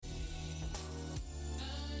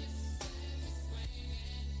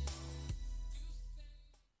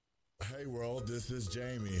Hey world, this is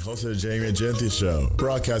Jamie, host of the Jamie and Genty Show,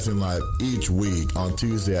 broadcasting live each week on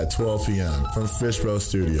Tuesday at 12 p.m. from Fishbowl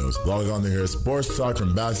Studios. Log on to hear sports talk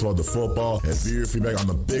from basketball to football and view your feedback on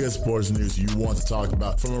the biggest sports news you want to talk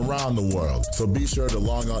about from around the world. So be sure to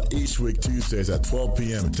log on each week Tuesdays at 12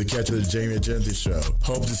 p.m. to catch the Jamie and Genty Show.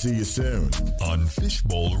 Hope to see you soon on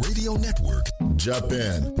Fishbowl Radio Network. Jump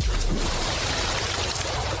in.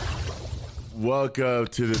 Welcome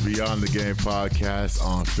to the Beyond the Game podcast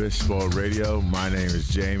on Fishbowl Radio. My name is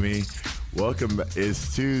Jamie. Welcome.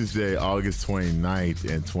 It's Tuesday, August 29th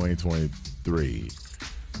in 2023.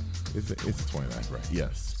 It's the 29th, right?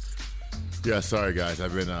 Yes. Yeah, sorry, guys.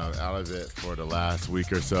 I've been out of it for the last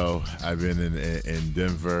week or so. I've been in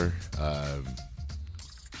Denver.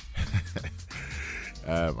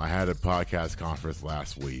 I had a podcast conference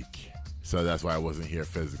last week, so that's why I wasn't here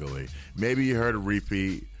physically. Maybe you heard a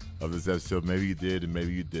repeat of this episode. Maybe you did and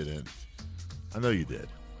maybe you didn't. I know you did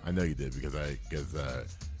because I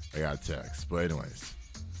got a text. But anyways,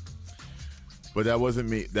 but that wasn't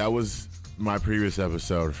me. That was my previous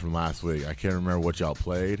episode from last week. I can't remember what y'all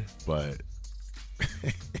played, but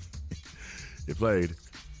it played.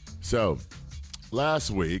 So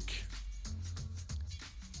last week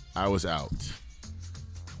I was out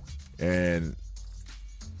and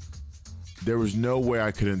there was no way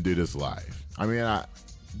I couldn't do this live. I mean,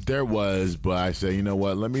 there was, but I said, you know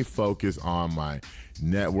what? Let me focus on my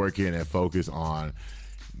networking and focus on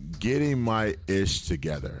getting my ish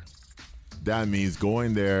together. That means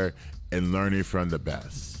going there and learning from the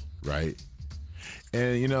best, right?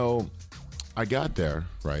 And, you know, I got there,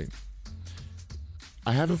 right?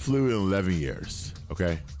 I haven't flew in 11 years,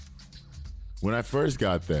 okay? When I first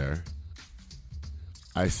got there,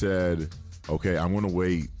 I said, okay, I'm going to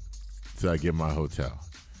wait till I get my hotel.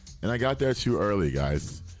 And I got there too early,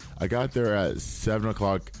 guys. I got there at 7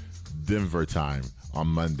 o'clock Denver time on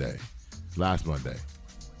Monday, last Monday.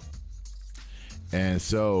 And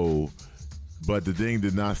so, but the thing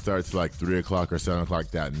did not start till like 3 o'clock or 7 o'clock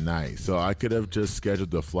that night. So I could have just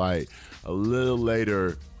scheduled the flight a little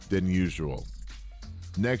later than usual.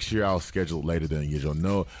 Next year I'll schedule it later than usual.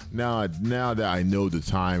 No, now that I know the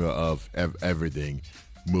time of everything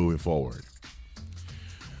moving forward.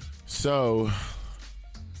 So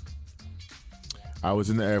I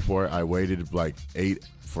was in the airport. I waited like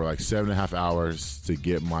 7.5 hours to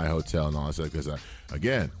get my hotel and all that stuff because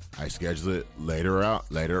I scheduled it later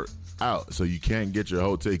out. So you can't get your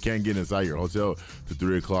hotel. You can't get inside your hotel to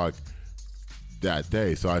 3 o'clock that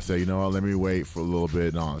day. So I said, you know what? Let me wait for a little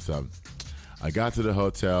bit and all that stuff. I got to the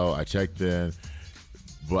hotel. I checked in,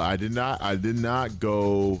 but I did not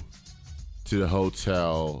go to the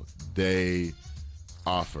hotel they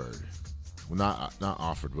offered. Well, not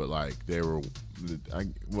offered, but like they were. A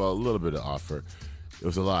little bit of offer. It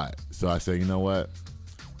was a lot. So I said, you know what?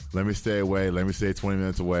 Let me stay away. Let me stay 20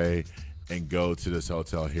 minutes away and go to this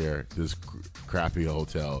hotel here, this crappy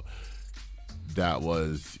hotel that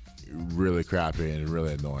was really crappy and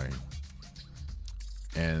really annoying.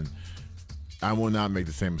 And I will not make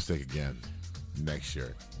the same mistake again next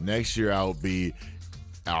year. Next year, I will be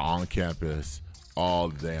out on campus all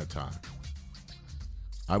the damn time.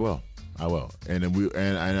 I will. And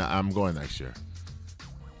I'm going next year.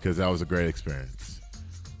 Because that was a great experience.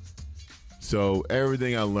 So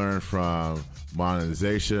everything I learned from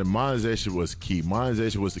monetization was key.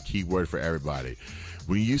 Monetization was the key word for everybody.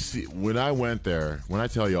 When I went there, when I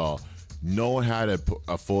tell y'all, no one had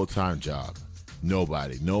a full-time job.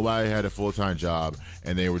 Nobody had a full-time job,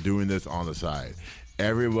 and they were doing this on the side.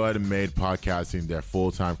 Everybody made podcasting their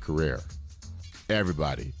full-time career.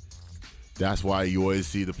 Everybody. That's why you always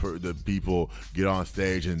see the people get on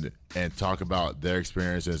stage and talk about their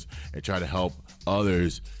experiences and try to help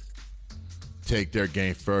others take their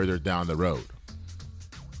game further down the road.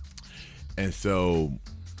 And so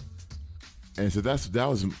that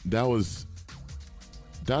was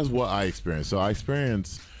what I experienced. So I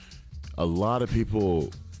experienced a lot of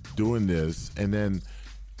people doing this, and then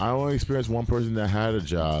I only experienced one person that had a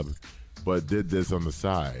job but did this on the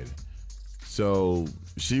side. So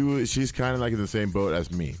she's kind of like in the same boat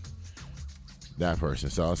as me, that person.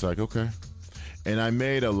 So I was like, okay. And I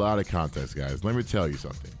made a lot of contacts, guys. Let me tell you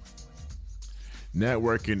something.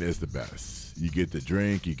 Networking is the best. You get to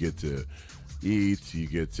drink, you get to eat, you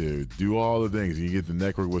get to do all the things. You get to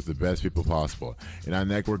network with the best people possible. And I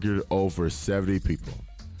networked with over 70 people.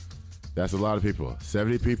 That's a lot of people.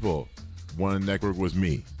 70 people want to network with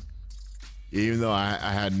me. Even though I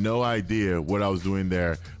had no idea what I was doing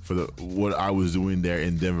there what I was doing there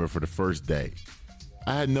in Denver for the first day.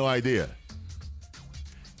 I had no idea.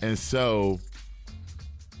 And so,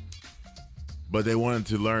 but they wanted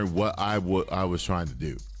to learn what I was trying to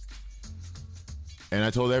do. And I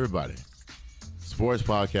told everybody, sports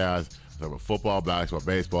podcast, talk about football, basketball,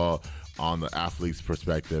 baseball, on the athlete's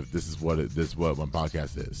perspective. This is what my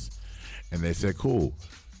podcast is. And they said, cool.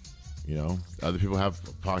 You know, other people have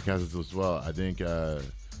podcasts as well. I think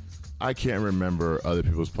I can't remember other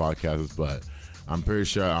people's podcasts, but I'm pretty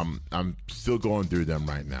sure I'm still going through them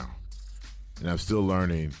right now, and I'm still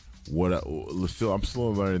learning I'm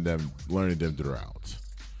still learning them throughout.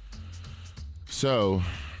 So,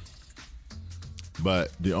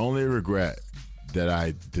 but the only regret that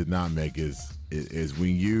I did not make is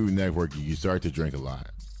when you network, you start to drink a lot.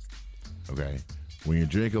 Okay, when you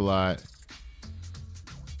drink a lot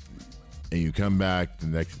and you come back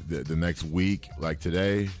the next week, like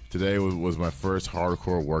today was my first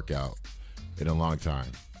hardcore workout in a long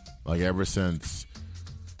time. Like ever since,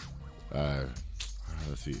 let's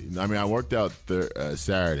see. I mean, I worked out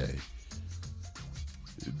Saturday,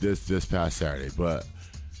 this past Saturday, but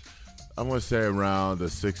I'm gonna say around the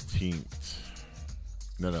 16th.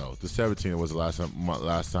 No, the 17th was the last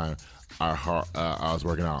time I was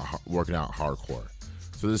working out hardcore.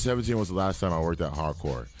 So the 17th was the last time I worked out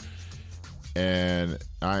hardcore. And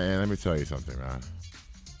let me tell you something, man.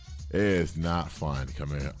 It is not fun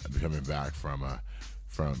coming back from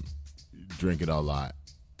drinking a lot.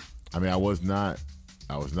 I mean, I was not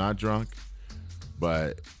drunk,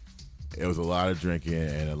 but it was a lot of drinking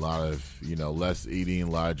and a lot of, less eating, a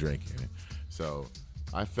lot of drinking. So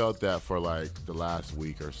I felt that for like the last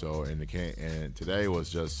week or so, and today was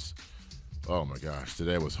just, oh my gosh,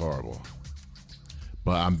 today was horrible.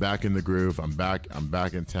 But I'm back in the groove. I'm back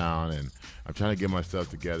in town, and I'm trying to get my stuff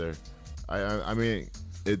together. I mean,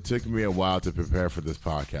 it took me a while to prepare for this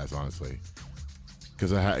podcast, honestly,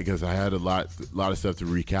 because I had a lot of stuff to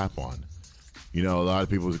recap on. A lot of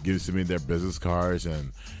people give me their business cards,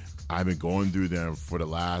 and I've been going through them for the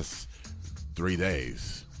last 3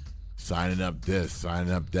 days, signing up this,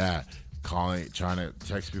 signing up that, calling, trying to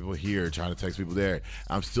text people here, trying to text people there.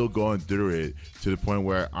 I'm still going through it to the point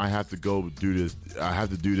where I have to go do this. I have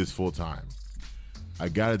to do this full time. I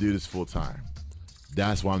got to do this full time.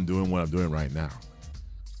 That's why I'm doing what I'm doing right now.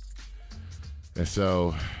 And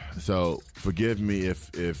so forgive me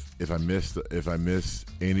if I miss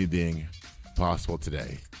anything possible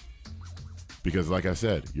today, because like I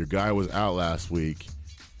said, your guy was out last week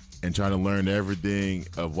and trying to learn everything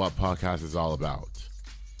of what podcast is all about,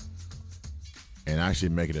 and actually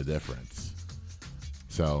making a difference.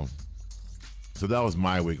 So that was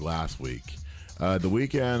my week last week. The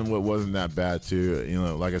weekend wasn't that bad too.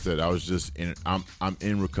 Like I said, I was just I'm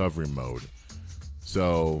in recovery mode.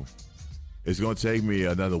 So it's going to take me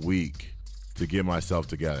another week to get myself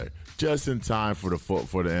together, just in time for the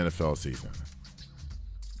NFL season.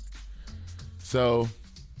 So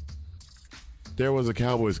there was a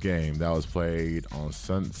Cowboys game that was played on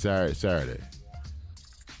Saturday.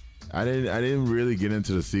 I didn't really get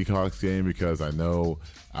into the Seahawks game because I know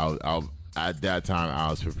at that time I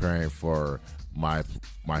was preparing for my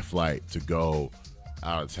flight to go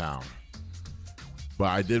out of town. But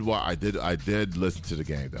I did listen to the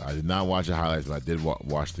game though. I did not watch the highlights, but I did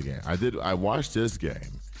watch the game. I watched this game,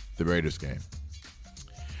 the Raiders game,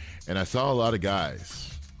 and I saw a lot of guys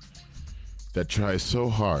that try so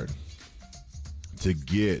hard to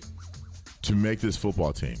make this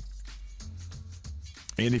football team,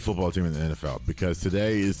 any football team in the NFL, because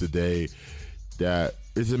today is the day that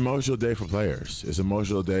it's an emotional day for players. It's an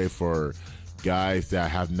emotional day for guys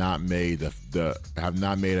that have not made an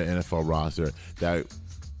NFL roster. That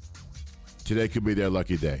today could be their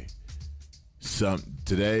lucky day.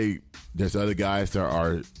 Today there's other guys that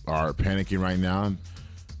are panicking right now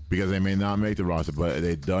because they may not make the roster, but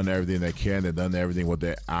they've done everything they can. They've done everything what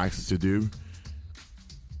they're asked to do,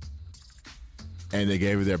 and they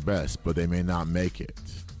gave it their best, but they may not make it.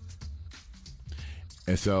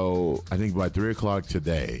 And so I think by 3 o'clock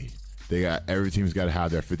today, every team's got to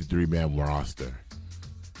have their 53-man roster.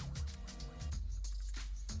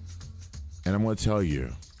 And I'm going to tell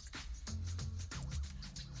you,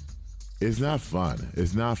 it's not fun.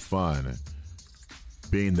 It's not fun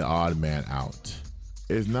being the odd man out.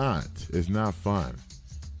 It's not. It's not fun.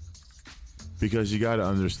 Because you got to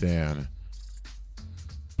understand,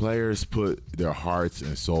 players put their hearts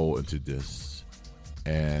and soul into this.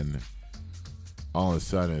 And all of a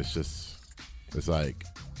sudden, it's like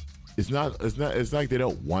they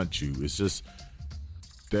don't want you. It's just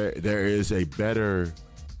there is a better.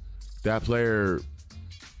 That player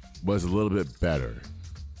was a little bit better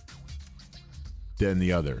than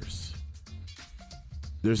the others.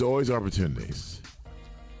 There's always opportunities.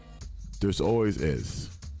 There's always is.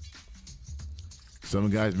 Some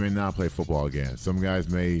guys may not play football again. Some guys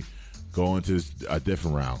may go into a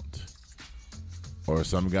different route. or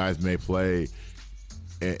some guys may play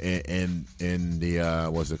in the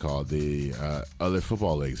what's it called, the other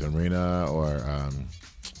football leagues, arena, or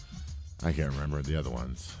I can't remember the other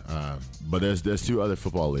ones. But there's 2 other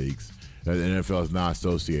football leagues that the NFL is not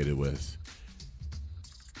associated with.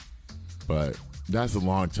 But that's a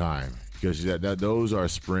long time, because those are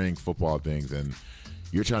spring football things, and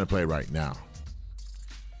you're trying to play right now.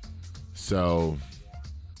 So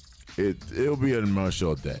it'll be an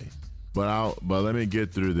emotional day. But let me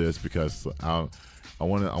get through this, because I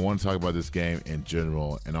want to talk about this game in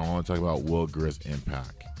general, and I want to talk about Will Greer's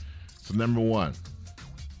impact. So number 1,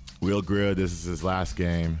 Will Greer, this is his last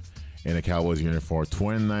game in a Cowboys uniform.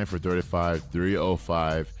 29 for 35,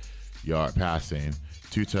 305 yard passing,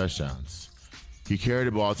 2 touchdowns. He carried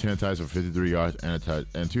the ball 10 times for 53 yards and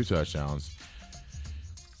 2 touchdowns.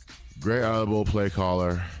 Great audible play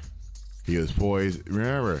caller. He was poised.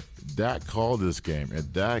 Remember, Dak called this game,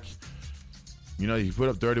 and Dak, he put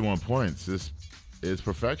up 31 points. This is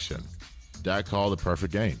perfection. Dak called a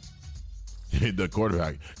perfect game. The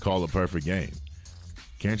quarterback called a perfect game.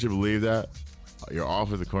 Can't you believe that? Your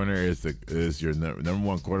offensive coordinator is your number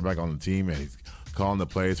 1 quarterback on the team, and he's calling the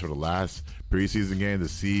plays for the last preseason game to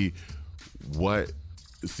see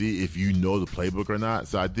if you know the playbook or not.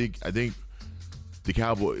 So I think the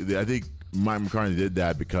Cowboys, I think Mike McCarthy did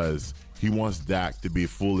that because he wants Dak to be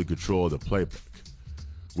fully control of the playbook,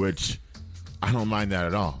 which I don't mind that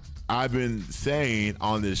at all. I've been saying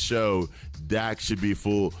on this show, Dak should be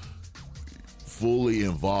fully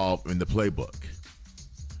involved in the playbook.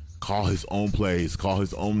 Call his own plays, call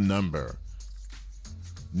his own number.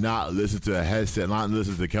 Not listen to a headset, not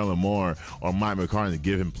listen to Kellen Moore or Mike McCarthy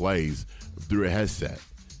give him plays through a headset.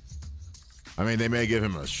 I mean, they may give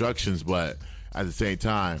him instructions, but at the same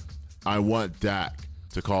time, I want Dak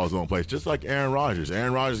to call his own plays, just like Aaron Rodgers.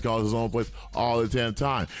 Aaron Rodgers calls his own plays all the damn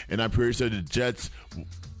time, and I'm pretty sure the Jets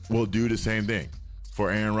will do the same thing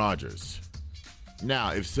for Aaron Rodgers.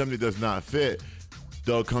 Now, if something does not fit,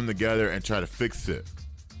 they'll come together and try to fix it.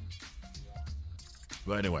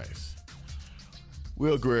 But anyways,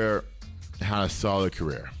 Will Greer had a solid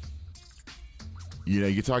career.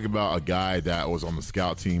 You talk about a guy that was on the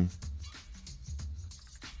scout team,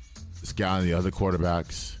 scouting the other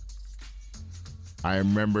quarterbacks. I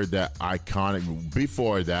remember that iconic,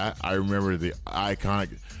 before that, I remember the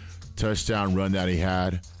iconic touchdown run that he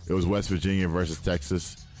had. It was West Virginia versus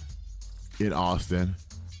Texas in Austin,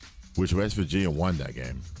 which West Virginia won that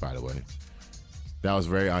game, by the way. That was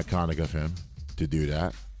very iconic of him to do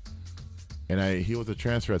that. And he was a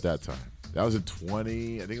transfer at that time. That was in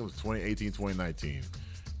 2018, 2019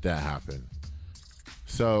 that happened.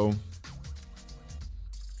 So,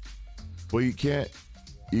 well, you can't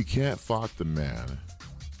fault the man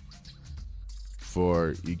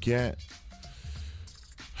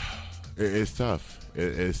it's tough.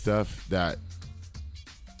 It's tough that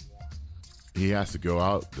he has to go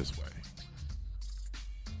out this way.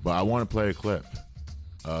 But I want to play a clip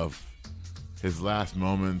of his last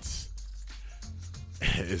moments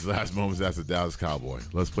as a Dallas Cowboy.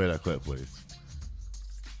 Let's play that clip, please.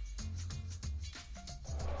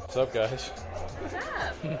 What's up, guys? What's up?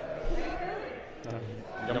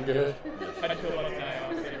 I'm good. How do you feel about tonight?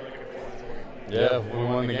 Yeah, we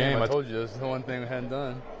won the game. I told you, this is the one thing we hadn't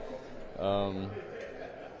done.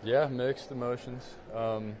 Yeah, mixed emotions.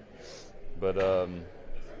 But I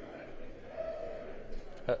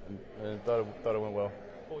thought it went well.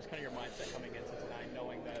 What was kind of your mindset coming into tonight,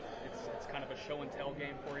 knowing that it's kind of a show and tell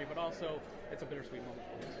game for you, but also it's a bittersweet moment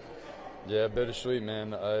for you? Yeah, bittersweet,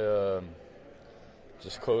 man. I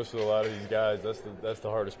just close with a lot of these guys. That's the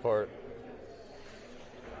hardest part.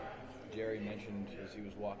 Jerry mentioned as he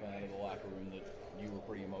was walking out of the locker room that you were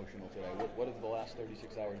pretty emotional today. What have the last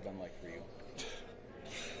 36 hours been like for you?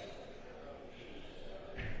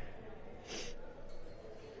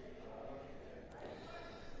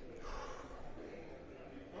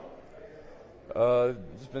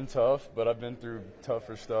 It's been tough, but I've been through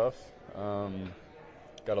tougher stuff.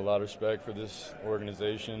 Got a lot of respect for this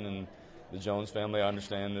organization and the Jones family. I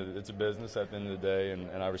understand that it's a business at the end of the day,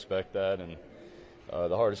 and I respect that. And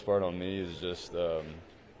the hardest part on me is just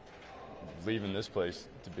leaving this place,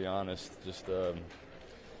 to be honest. Just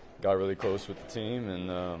got really close with the team,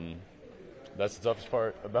 and that's the toughest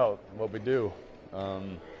part about what we do.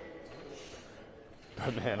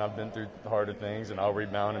 But, man, I've been through harder things, and I'll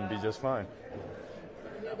rebound and be just fine.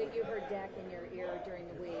 I know that you heard Dak in your ear during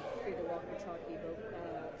the week through the walkie-talkie, but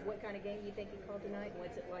what kind of game do you think he called tonight, and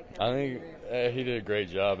what's it like? I think he did a great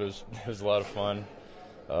job. It was a lot of fun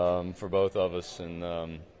for both of us, and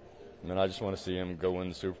I just want to see him go win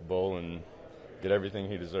the Super Bowl and get everything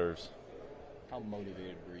he deserves. How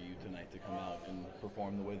motivated were you tonight to come out and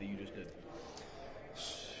perform the way that you just did?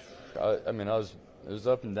 It was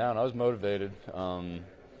up and down. I was motivated. It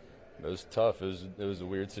was tough. It was a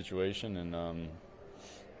weird situation, and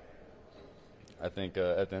I think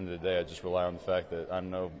at the end of the day, I just rely on the fact that I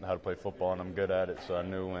know how to play football and I'm good at it. So I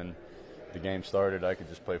knew when the game started, I could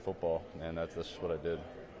just play football, and that's just what I did.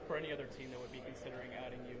 For any other team that would be considering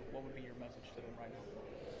adding you, what would be your message to them right now?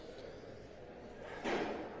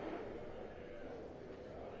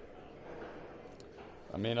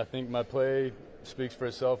 I think my play speaks for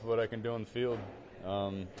itself, what I can do on the field.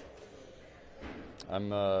 I'm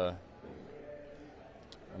a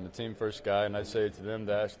team-first guy, and I'd say it to them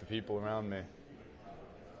to ask the people around me.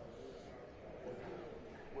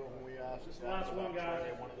 Well, when we asked about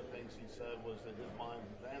Trey, one of the things he said was that his mind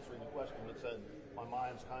was answering the question, but said, my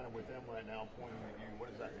mind's kind of with him right now, pointing at you. What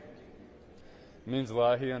does that mean? It means a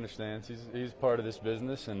lot. He understands. He's part of this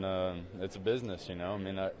business, and it's a business, I don't.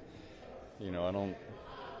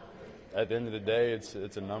 At the end of the day, it's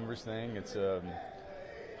a numbers thing. It's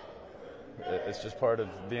just part of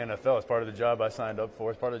the NFL. It's part of the job I signed up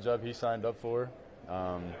for. It's part of the job he signed up for.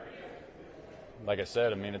 Like I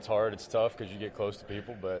said, it's hard. It's tough because you get close to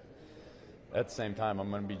people, but at the same time, I'm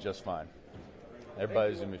going to be just fine.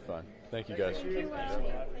 Everybody's going to be fine. Thank you, guys. Thank you,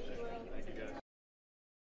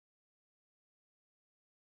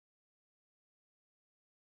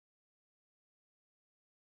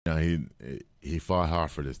 Will. He fought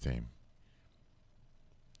hard for this team.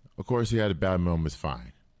 Of course, he had a bad moments,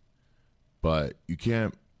 fine, but you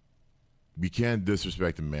can't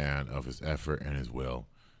disrespect a man of his effort and his will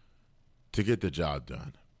to get the job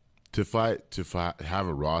done, to have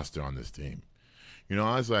a roster on this team.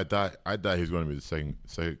 Honestly, I thought he was going to be the second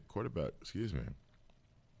quarterback. Excuse me.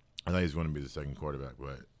 I thought he was going to be the second quarterback,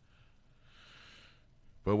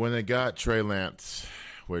 but when they got Trey Lance,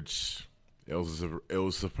 which it was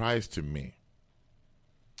a surprise to me.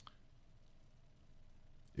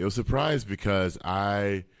 It was a surprise because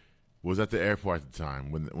I was at the airport at the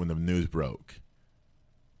time when the news broke.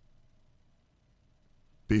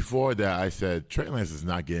 Before that, I said, Trey Lance is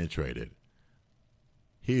not getting traded.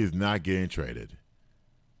 He is not getting traded.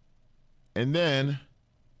 And then,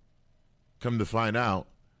 come to find out,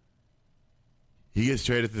 he gets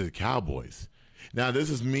traded to the Cowboys. Now, this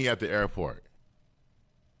is me at the airport.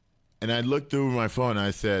 And I looked through my phone and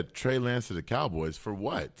I said, Trey Lance to the Cowboys for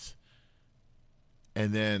what?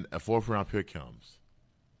 And then a 4th-round pick comes.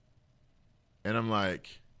 And I'm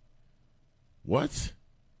like, what?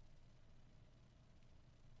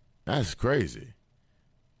 That's crazy.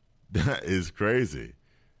 That is crazy.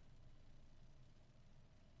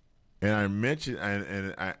 And I mentioned,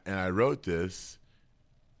 and I wrote this.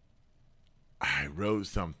 I wrote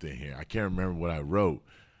something here. I can't remember what I wrote.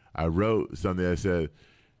 I wrote something that said,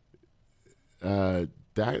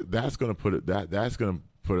 that's going to put a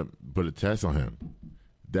test on him.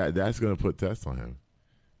 That's going to put tests on him.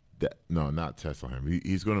 No, not tests on him.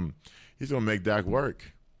 He's going to make Dak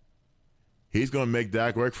work. He's going to make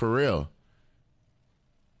Dak work for real.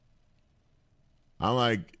 I'm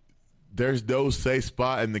like, there's no safe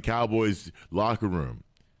spot in the Cowboys locker room.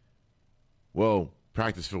 Well,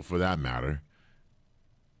 practice field for that matter.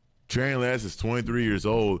 Trey Lance is 23 years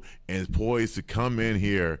old and is poised to come in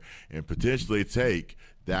here and potentially take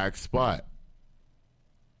Dak's spot.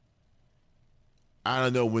 I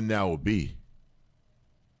don't know when that will be.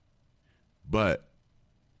 But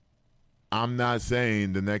I'm not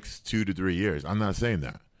saying the next 2 to 3 years. I'm not saying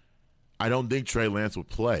that. I don't think Trey Lance will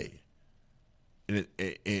play. He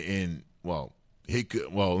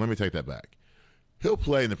could. Well, let me take that back. He'll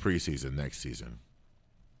play in the preseason next season.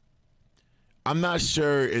 I'm not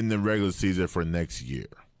sure in the regular season for next year.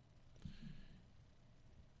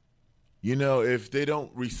 If they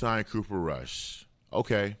don't re-sign Cooper Rush,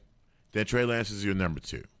 okay, then Trey Lance is your number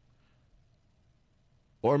 2.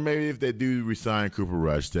 Or maybe if they do re-sign Cooper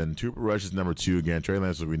Rush, then Cooper Rush is number 2 again. Trey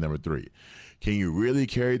Lance will be number 3. Can you really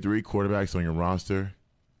carry 3 quarterbacks on your roster?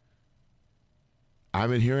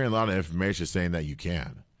 I've been hearing a lot of information saying that you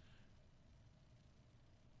can.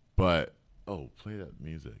 But, play that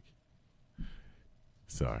music.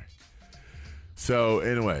 Sorry. So,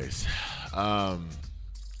 anyways, I'm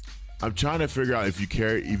trying to figure out if you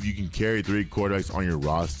can carry 3 quarterbacks on your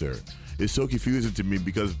roster. It's so confusing to me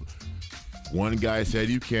because one guy said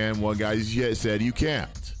you can, one guy said you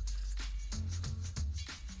can't.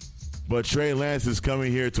 But Trey Lance is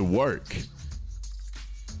coming here to work.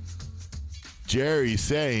 Jerry's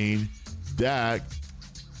saying that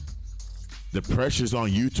the pressure's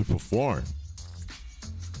on you to perform.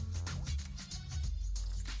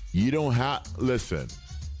 You don't have, listen,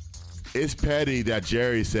 It's petty that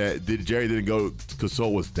Jerry didn't go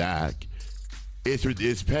consult with Dak.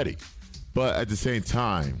 It's petty. But at the same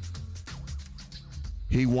time,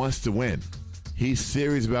 he wants to win. He's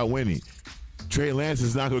serious about winning. Trey Lance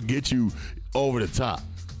is not going to get you over the top.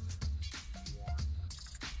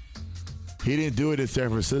 He didn't do it in San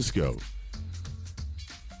Francisco.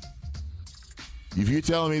 If you're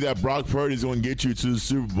telling me that Brock Purdy is going to get you to the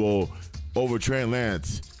Super Bowl over Trey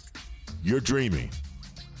Lance, you're dreaming.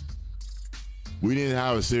 We didn't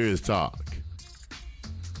have a serious talk.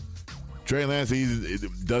 Trey Lance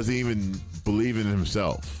doesn't even believe in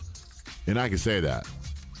himself. And I can say that.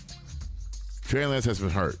 Trey Lance has been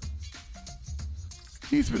hurt.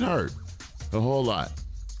 He's been hurt a whole lot.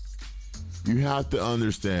 You have to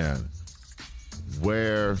understand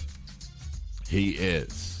where he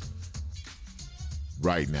is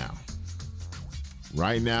right now.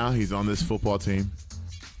 Right now, he's on this football team.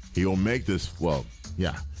 He will make this,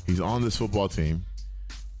 he's on this football team,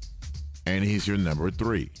 and he's your number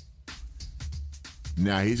 3.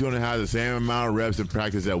 Now, he's going to have the same amount of reps in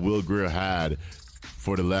practice that Will Grier had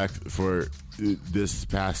for this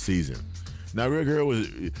past season. Now, Will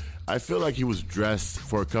Grier I feel like he was dressed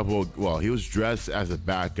for he was dressed as a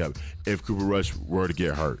backup if Cooper Rush were to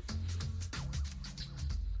get hurt.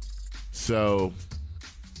 So,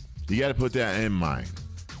 you got to put that in mind.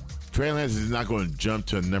 Trey Lance is not going to jump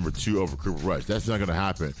to number 2 over Cooper Rush. That's not going to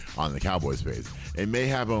happen on the Cowboys base. It may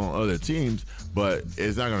happen on other teams, but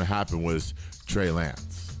it's not going to happen with Trey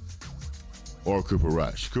Lance or Cooper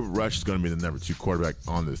Rush. Cooper Rush is going to be the number 2 quarterback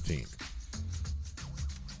on this team.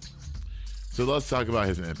 So let's talk about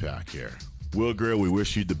his impact here. Will Grier, we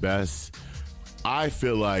wish you the best. I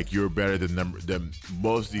feel like you're better than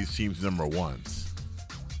most of these teams' number 1s.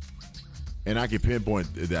 And I can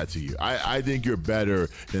pinpoint that to you. I think you're better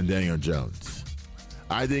than Daniel Jones.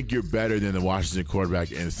 I think you're better than the Washington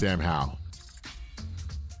quarterback and Sam Howell.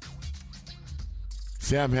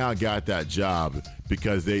 Sam Howell got that job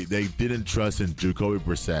because they didn't trust in Jacoby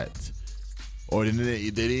Brissett. Or they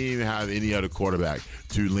didn't even have any other quarterback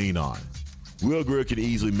to lean on. Will Grier could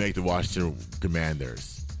easily make the Washington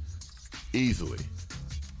Commanders. Easily.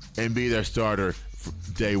 And be their starter for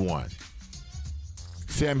day 1.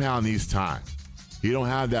 Sam Howell needs time. He don't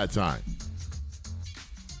have that time.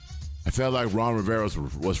 I felt like Ron Rivera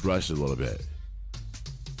was rushed a little bit.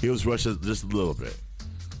 He was rushed just a little bit.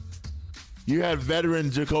 You had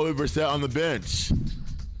veteran Jacoby Brissett on the bench.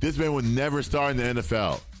 This man would never start in the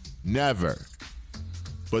NFL. Never.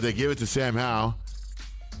 But they give it to Sam Howell,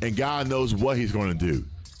 and God knows what he's going to do.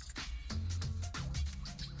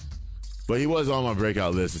 But he was on my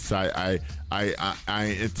breakout list. So I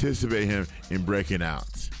anticipate him in breaking out.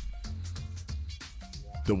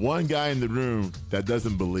 The one guy in the room that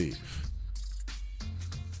doesn't believe.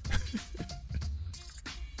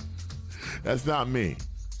 That's not me.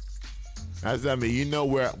 That's not me. You know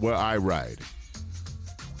where I ride.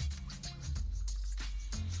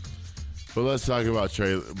 But let's talk about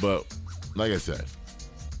Trey. But like I said,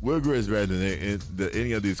 Will Grier is better than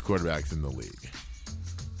any of these quarterbacks in the league.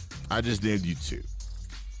 I just named you 2.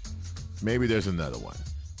 Maybe there's another one.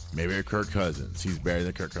 Maybe Kirk Cousins. He's better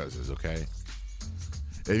than Kirk Cousins, okay?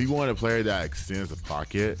 If you want a player that extends the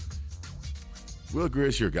pocket, Will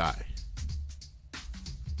Grier's your guy.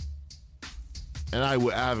 And I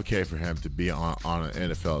would advocate for him to be on an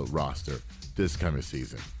NFL roster this coming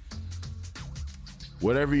season.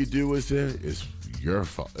 Whatever you do with it is your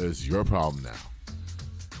fault. It's your problem now.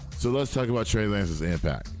 So let's talk about Trey Lance's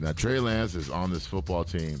impact. Now, Trey Lance is on this football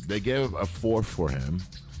team. They gave a 4th for him.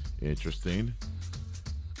 Interesting.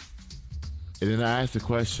 And then I asked the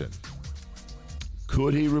question,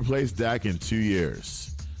 could he replace Dak in 2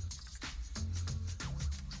 years?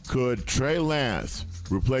 Could Trey Lance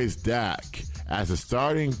replace Dak as a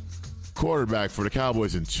starting quarterback for the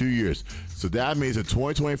Cowboys in 2 years? So that means in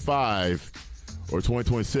 2025 or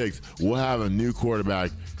 2026, we'll have a new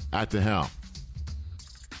quarterback at the helm,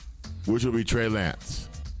 which will be Trey Lance.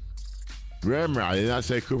 Remember, I did not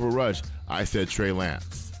say Cooper Rush. I said Trey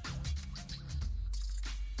Lance.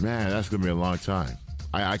 Man, that's going to be a long time.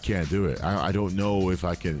 I can't do it. I don't know if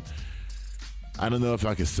I can. I don't know if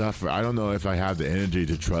I can suffer. I don't know if I have the energy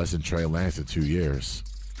to trust in Trey Lance in 2 years.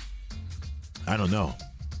 I don't know.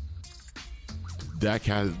 Dak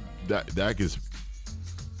is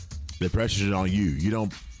the pressure's on you.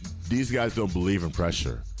 These guys don't believe in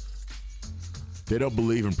pressure. They don't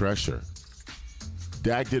believe in pressure.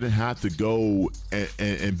 Dak didn't have to go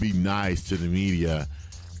and be nice to the media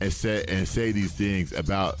and say these things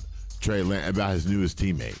about Trey Lance, about his newest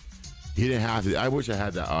teammate. He didn't have to. I wish I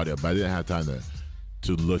had that audio, but I didn't have time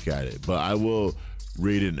to look at it. But I will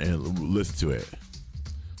read it and listen to it.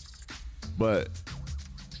 But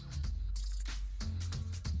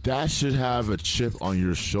that should have a chip on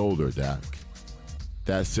your shoulder, Dak,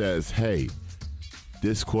 that says, hey,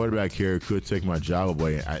 this quarterback here could take my job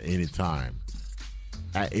away at any time.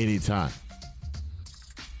 At any time.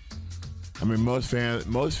 I mean, most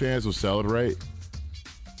fans will celebrate,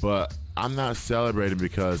 but I'm not celebrating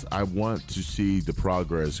because I want to see the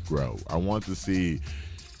progress grow. I want to see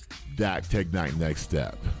Dak take that next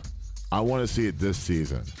step. I want to see it this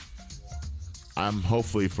season. I'm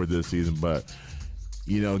hopefully for this season, but,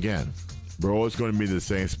 again, we're always going to be in the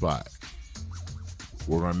same spot.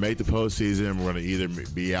 We're going to make the postseason. We're going to either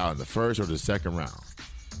be out in the first or the second round.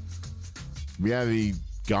 We haven't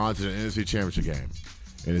gone to the NFC Championship game.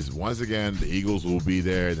 And it's, once again, the Eagles will be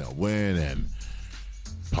there, they'll win, and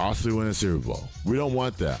possibly win a Super Bowl. We don't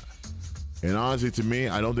want that. And honestly, to me,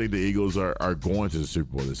 I don't think the Eagles are going to the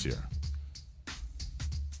Super Bowl this year.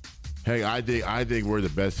 Hey, I think we're the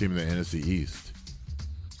best team in the NFC East,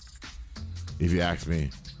 if you ask me.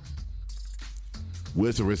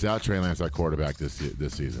 With or without Trey Lance at quarterback this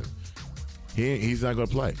season. He's not going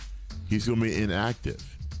to play. He's going to be inactive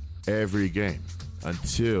every game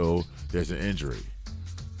until there's an injury.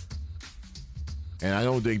 And I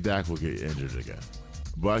don't think Dak will get injured again.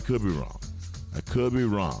 But I could be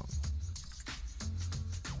wrong.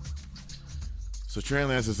 So Trey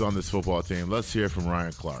Lance is on this football team. Let's hear from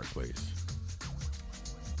Ryan Clark, please.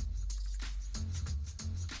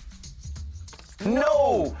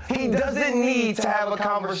 No, he doesn't need to have a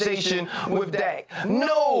conversation with Dak.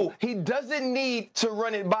 No, he doesn't need to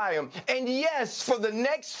run it by him. And yes, for the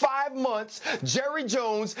next 5 months, Jerry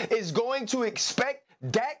Jones is going to expect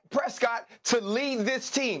Dak Prescott to lead this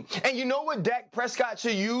team. And you know what Dak Prescott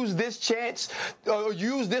should use this chance,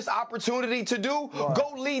 use this opportunity to do? What?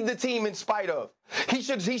 Go lead the team in spite of. He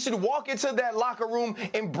should walk into that locker room,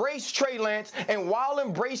 embrace Trey Lance, and while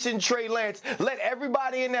embracing Trey Lance, let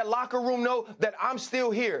everybody in that locker room know that I'm still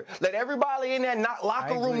here. Let everybody in that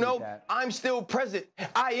locker room know I'm still present.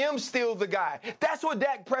 I am still the guy. That's what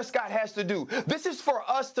Dak Prescott has to do. This is for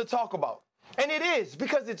us to talk about. And it is,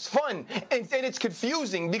 because it's fun and it's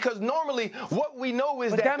confusing, because normally what we know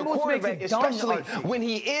is that the quarterback, especially when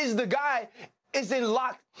he is the guy, is in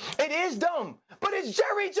lock. It is dumb, but it's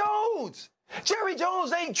Jerry Jones. Jerry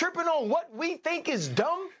Jones ain't tripping on what we think is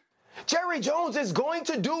dumb. Jerry Jones is going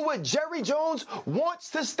to do what Jerry Jones wants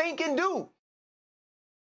to stink and do.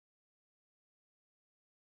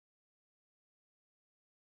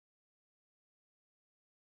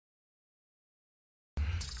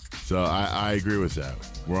 So I agree with that.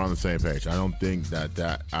 We're on the same page. I don't think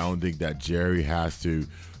that Jerry has to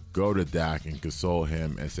go to Dak and console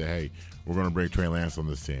him and say, hey, we're going to bring Trey Lance on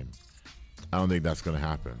this team. I don't think that's going to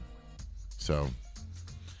happen. So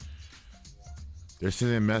they're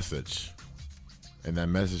sending a message, and that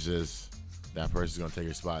message is that person's going to take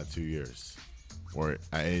your spot in 2 years or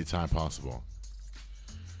at any time possible.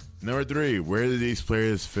 Number 3, where do these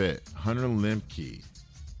players fit? Hunter Lemke.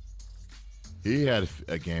 He had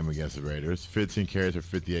a game against the Raiders, 15 carries for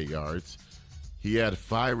 58 yards. He had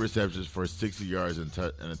 5 receptions for 60 yards and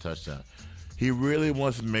a touchdown. He really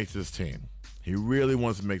wants to make this team.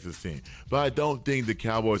 But I don't think the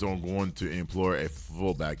Cowboys are going to employ a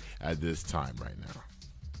fullback at this time right now.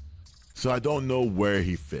 So I don't know where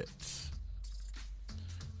he fits.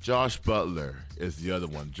 Josh Butler is the other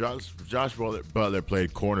one. Josh Butler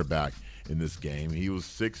played cornerback in this game.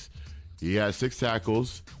 He had 6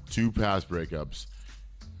 tackles, 2 pass breakups,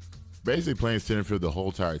 basically playing center field the whole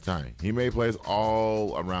entire time. He made plays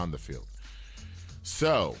all around the field.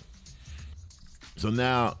 So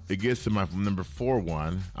now it gets to my number 4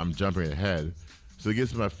 one. I'm jumping ahead. So it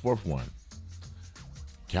gets to my 4th one.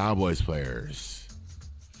 Cowboys players.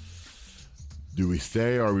 Do we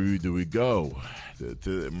stay or do we go?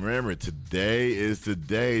 Remember, today is the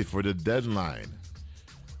day for the deadline.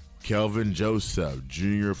 Kelvin Joseph,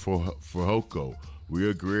 Junior Fehoko,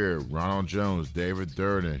 Will Greer, Ronald Jones, David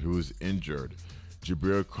Durden, who is injured,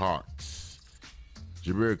 Jabril Cox.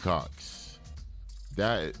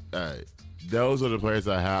 Those are the players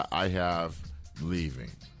I have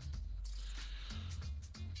leaving.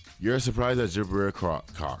 You're surprised at Jabril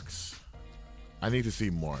Cox. I need to see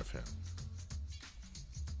more of him.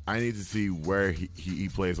 I need to see where he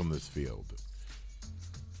plays on this field.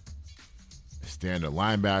 Standard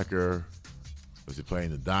linebacker? Was he playing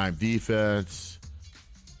the dime defense?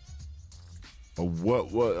 Or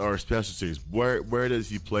what are special teams? Where does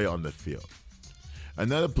he play on the field?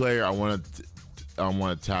 Another player I want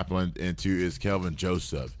to tap into is Kelvin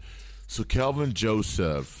Joseph. So Kelvin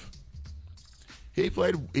Joseph, he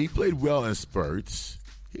played well in spurts.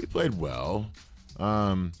 He played well.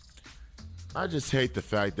 I just hate the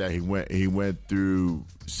fact that he went through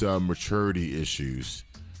some maturity issues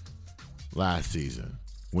last season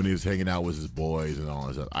when he was hanging out with his boys and all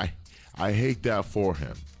that stuff. I hate that for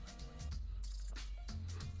him.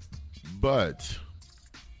 But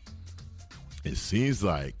it seems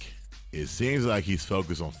like he's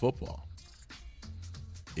focused on football.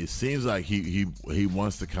 It seems like he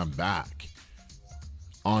wants to come back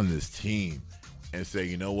on this team and say,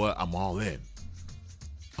 you know what, I'm all in.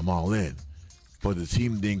 But the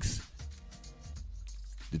team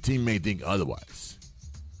may think otherwise.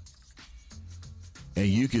 And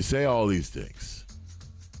you can say all these things.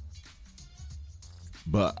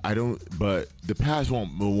 But the past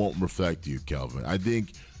won't reflect you, Kelvin. I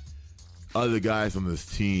think other guys on this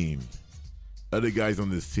team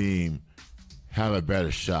have a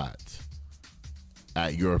better shot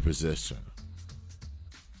at your position.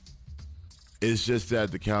 It's just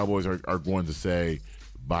that the Cowboys are going to say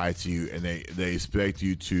bye to you, and they expect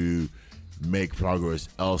you to make progress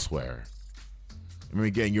elsewhere. I mean,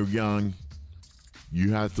 again, you're young.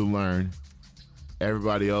 You have to learn.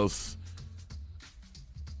 Everybody else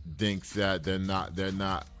thinks that they're not.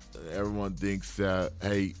 Everyone thinks that,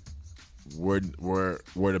 hey, we're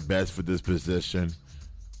the best for this position,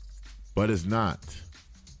 but it's not.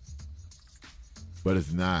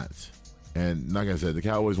 And like I said, the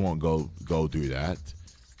Cowboys won't go do that.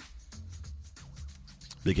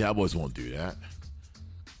 The Cowboys won't do that.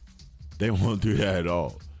 They won't do that at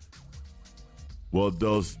all. Well,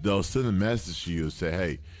 they'll send a message to you and say,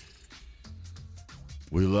 hey,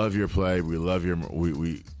 we love your play. We love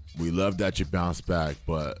we love that you bounce back,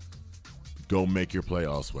 but go make your play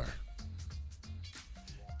elsewhere.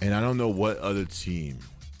 And I don't know what other team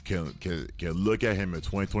can look at him in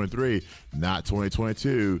 2023, not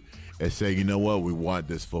 2022, and say, you know what, we want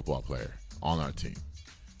this football player on our team.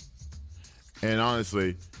 And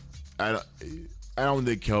honestly, I don't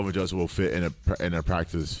think Kelvin Joseph will fit in a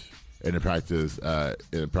practice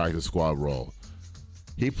squad role.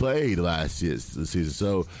 He played last season,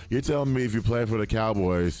 so you're telling me if you play for the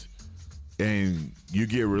Cowboys and you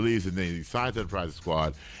get released and then you sign to the practice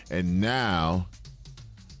squad, and now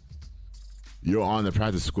you're on the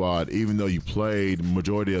practice squad even though you played the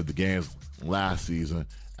majority of the games last season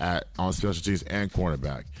on special teams and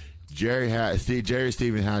cornerback. Jerry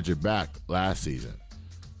Stephen had your back last season.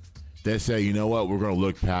 They say, you know what, we're going to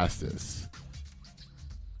look past this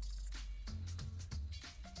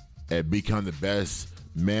and become the best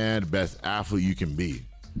man, the best athlete you can be.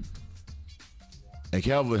 And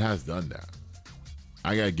Calvin has done that.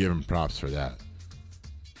 I got to give him props for that.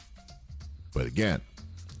 But again,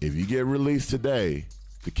 if you get released today,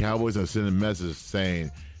 the Cowboys are sending a message saying,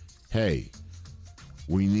 hey,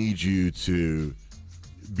 we need you to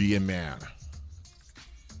be a man.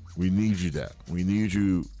 We need you that. We need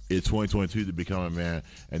you in 2022 to become a man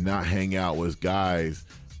and not hang out with guys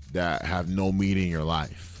that have no meaning in your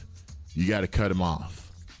life. You got to cut them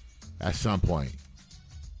off at some point.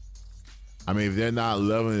 I mean, if they're not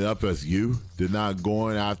leveling up as you, they're not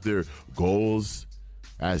going after goals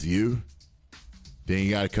as you, then you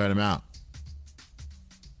got to cut them out.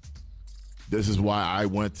 This is why I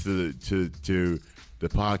went to the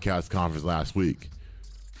podcast conference last week,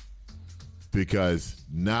 because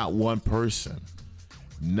not one person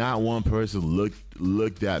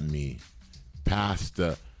looked at me past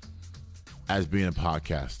as being a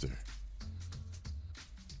podcaster.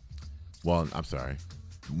 Well, I'm sorry.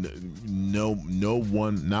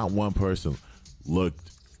 Not one person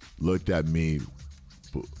looked at me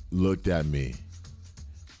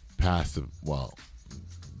past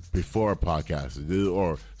before a podcaster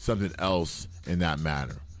or something else in that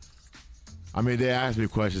manner. I mean, they asked me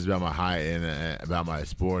questions about my height and about my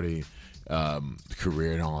sporting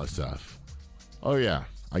career and all that stuff. Oh yeah,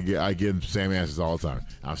 I give them the same answers all the time.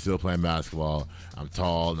 I'm still playing basketball. I'm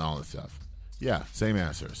tall and all that stuff. Yeah, same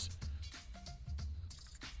answers.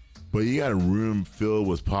 But you got a room filled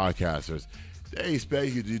with podcasters. They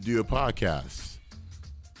expect you to do a podcast.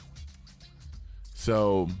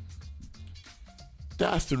 So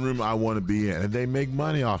that's the room I want to be in. And they make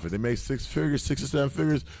money off it. They make 6 or 7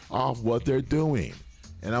 figures off what they're doing.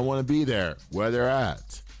 And I want to be there where they're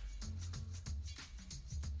at.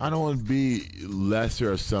 I don't want to be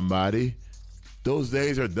lesser of somebody. Those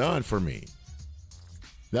days are done for me.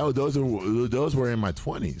 Those were in my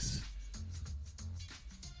 20s.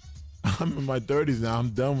 I'm in my 30s now.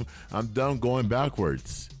 I'm done going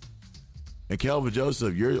backwards. And Kelvin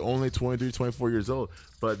Joseph, you're only 23, 24 years old.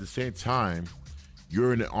 But at the same time,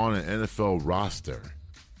 you're on an NFL roster.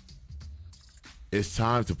 It's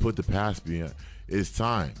time to put the past behind. It's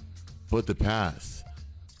time. Put the past.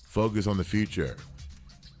 Focus on the future.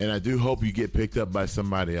 And I do hope you get picked up by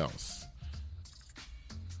somebody else.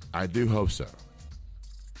 I do hope so.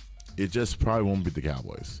 It just probably won't be the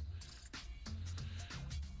Cowboys.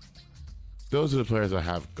 Those are the players I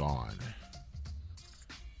have gone.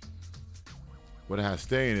 What I have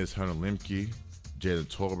staying is Hunter Lemke, Jalen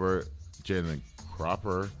Tolbert, Jalen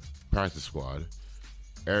Cropper, practice squad,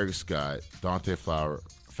 Erin Scott, Dante Fowler,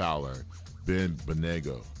 Ben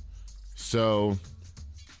Benego. So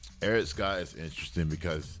Erin Scott is interesting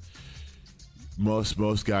because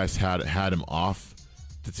most guys had him off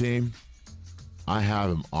the team. I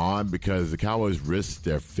have him on because the Cowboys risked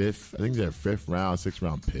their fifth round, sixth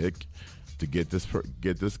round pick to get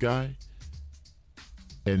this guy,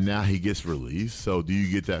 and now he gets released. So do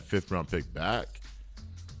you get that fifth round pick back?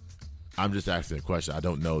 I'm just asking a question. I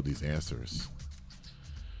don't know these answers.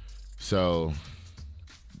 So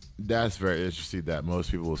that's very interesting that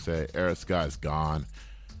most people will say Erin Scott is gone.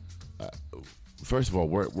 First of all,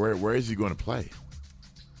 where is he going to play?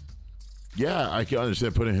 Yeah, I can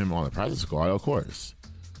understand putting him on the practice squad, of course.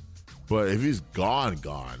 But if he's gone,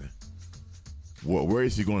 where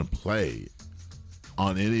is he going to play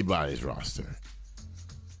on anybody's roster?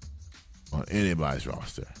 On anybody's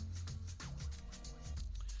roster.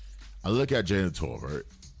 I look at Jalen Tolbert,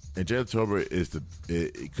 and Jalen Tolbert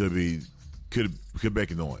could make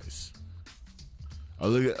a noise. I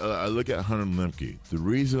look at Hunter Lemke. The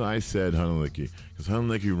reason I said Hunter Lemke because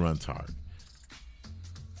Hunter Lemke runs hard.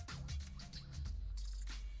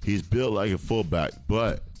 He's built like a fullback,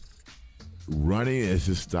 but running is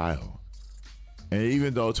his style. And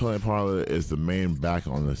even though Tony Pollard is the main back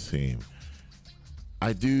on the team,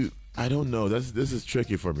 I don't know. This is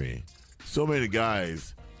tricky for me. So many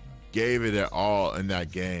guys gave it their all in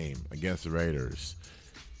that game against the Raiders.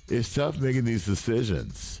 It's tough making these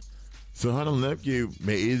decisions. So Hunter Lemke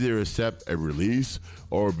may either accept a release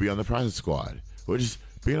or be on the practice squad. Which is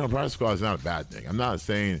being on the practice squad is not a bad thing. I'm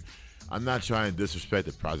not trying to disrespect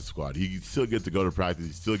the practice squad. You still get to go to practice.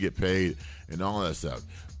 You still get paid and all that stuff.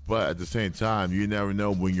 But at the same time, you never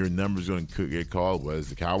know when your number's going to get called. Whereas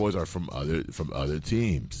the Cowboys are from other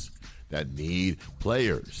teams that need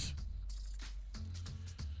players.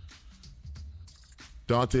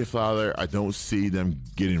 Dante Fowler, I don't see them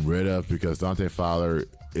getting rid of because Dante Fowler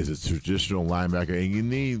is a traditional linebacker, and you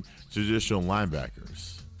need traditional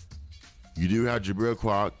linebackers. You do have Jabril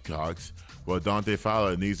Cox. Well, Dante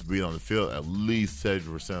Fowler needs to be on the field at least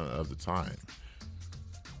 70% of the time.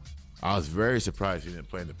 I was very surprised he didn't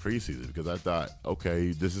play in the preseason because I thought,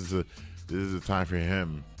 okay, this is a time for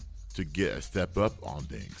him to get a step up on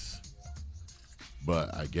things.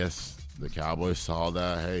 But I guess the Cowboys saw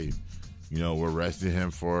that, hey, we're resting him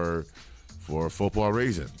for football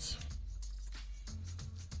reasons.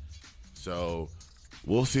 So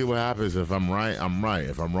we'll see what happens. If I'm right, I'm right.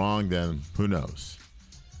 If I'm wrong, then who knows?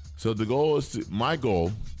 So my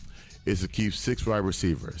goal is to keep 6 wide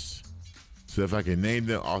receivers. So if I can name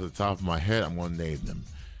them off the top of my head, I'm going to name them.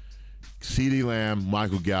 CeeDee Lamb,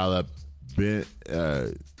 Michael Gallup, Brandon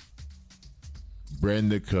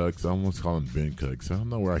Cooks. I almost call him Ben Cooks. I don't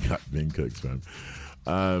know where I got Ben Cooks from.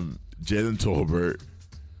 Jalen Tolbert,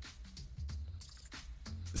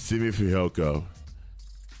 Simi Fehoko,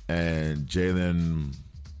 and Jalen.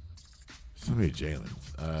 So many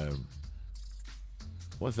Jalen's.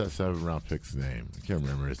 What's that 7th-round pick's name? I can't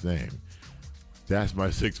remember his name. That's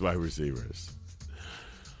my 6 wide receivers.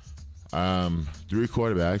 3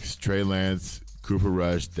 quarterbacks: Trey Lance, Cooper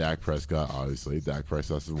Rush, Dak Prescott. Obviously, Dak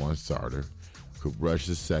Prescott's the one starter. Cooper Rush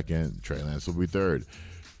is second. Trey Lance will be third.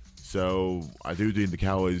 So I do think the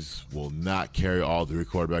Cowboys will not carry all 3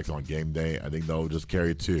 quarterbacks on game day. I think they'll just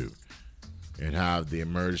carry 2 and have the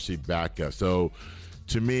emergency backup. So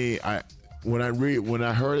to me, when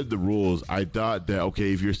I heard the rules, I thought that,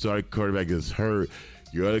 okay, if your starting quarterback is hurt,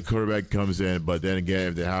 your other quarterback comes in, but then again,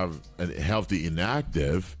 if they have a healthy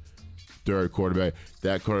inactive third quarterback,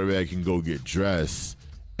 that quarterback can go get dressed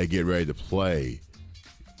and get ready to play,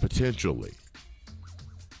 potentially.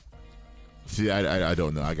 See, I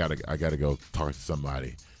don't know. I gotta go talk to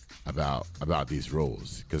somebody about these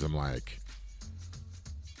rules because I'm like,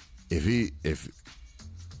 if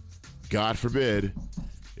God forbid,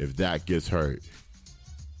 if that gets hurt,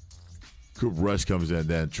 Cooper Rush comes in,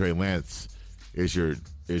 then Trey Lance is your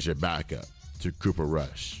backup to Cooper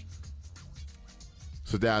Rush.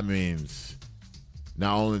 So that means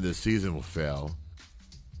not only the season will fail,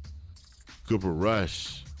 Cooper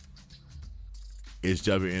Rush is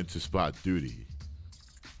jumping into spot duty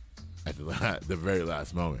at the very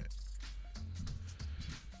last moment.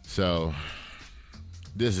 So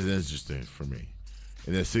this is interesting for me.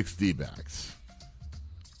 And there's 6 D-backs.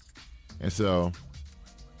 And so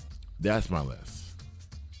that's my list.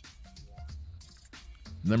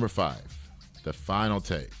 Number 5, the final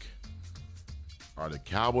take. Are the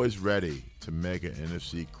Cowboys ready to make an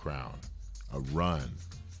NFC crown a run?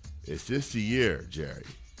 Is this the year, Jerry?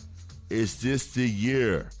 Is this the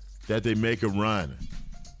year that they make a run?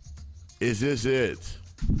 Is this it?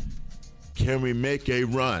 Can we make a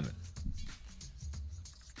run?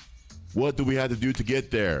 What do we have to do to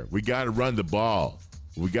get there? We got to run the ball.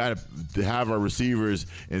 We got to have our receivers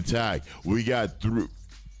intact. We got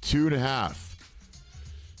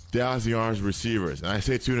 2,500 yards receivers. And I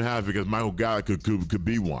say 2.5 because Michael Gallup could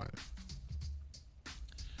be one.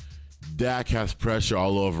 Dak has pressure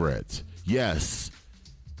all over it. Yes,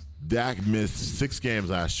 Dak missed 6 games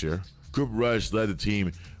last year. Cooper Rush led the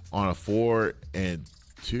team on a 4-2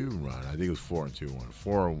 run. I think it was 4-2 one.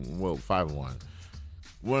 5-1.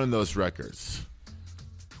 One of those records.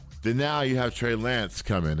 Then now you have Trey Lance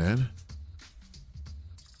coming in.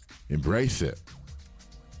 Embrace it.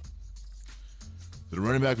 The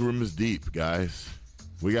running back room is deep, guys.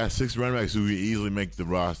 We got 6 running backs who can easily make the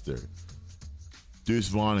roster. Deuce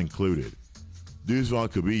Vaughn included. Deuce Vaughn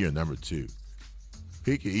could be your number 2.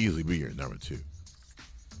 He could easily be your number 2.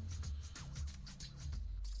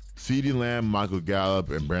 CeeDee Lamb, Michael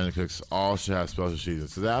Gallup, and Brandon Cooks all should have special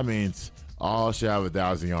seasons. So that means all should have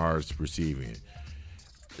 1,000 yards receiving.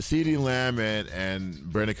 CeeDee Lamb and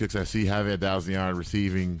Brandon Cooks, I see having 1,000-yard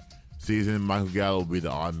receiving season. Michael Gallup will be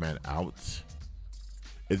the odd man out.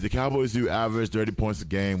 If the Cowboys do average 30 points a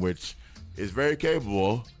game, which is very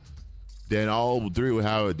capable, then all 3 will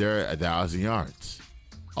have their 1,000 yards.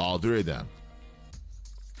 All 3 of them.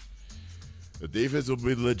 The defense will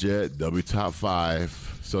be legit. They'll be top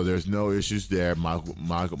 5, so there's no issues there.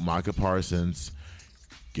 Micah Parsons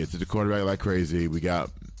gets to the quarterback like crazy. We got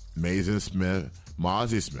Mozzie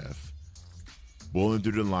Smith, bowling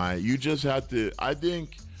through the line. You just have to. I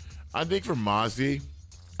think for Mozzie,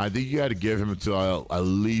 I think you got to give him until at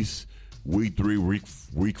least week 3,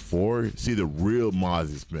 week 4. See the real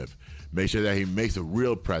Mozzie Smith. Make sure that he makes a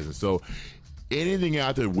real presence. So anything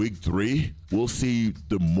after week 3, we'll see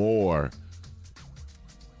the more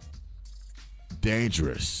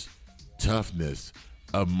dangerous toughness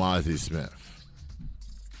of Mozzie Smith.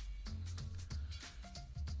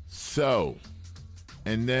 So,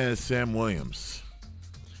 and then Sam Williams.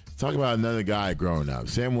 Talk about another guy growing up.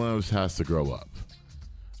 Sam Williams has to grow up.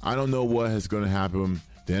 I don't know what is going to happen.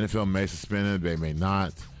 The NFL may suspend him. They may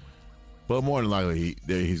not. But more than likely,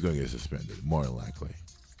 he's going to get suspended. More than likely.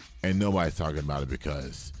 And nobody's talking about it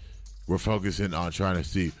because we're focusing on trying to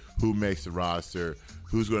see who makes the roster,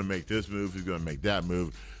 who's going to make this move, who's going to make that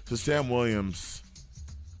move. So Sam Williams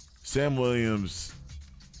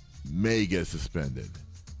may get suspended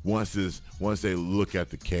once they look at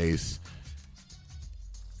the case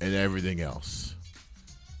and everything else.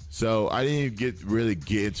 So I didn't even really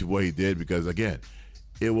get into what he did because, again,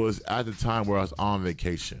 it was at the time where I was on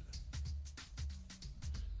vacation.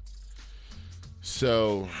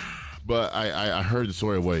 So, but I heard the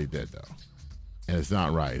story of what he did, though. And it's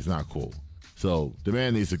not right. It's not cool. So the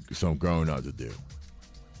man needs some growing up to do.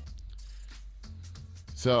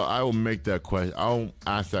 So I will make that question. I'll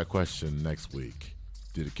ask that question next week.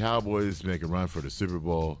 Did the Cowboys make a run for the Super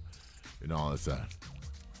Bowl and all that stuff?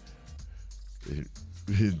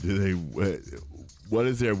 What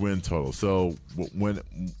is their win total? So when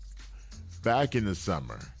back in the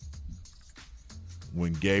summer,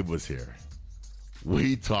 when Gabe was here,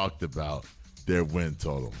 we talked about their win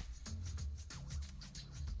total.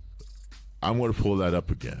 I'm going to pull that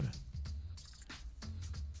up again.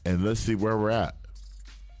 And let's see where we're at.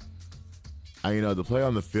 To play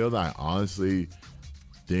on the field, I honestly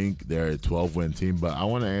think they're a 12-win team, but I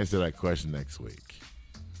want to answer that question next week.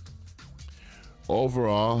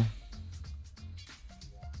 Overall,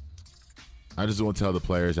 I just want to tell the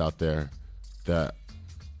players out there that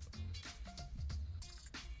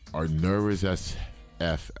are nervous as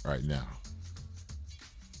F right now,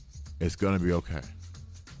 it's going to be okay.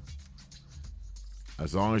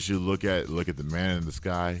 As long as you look at the man in the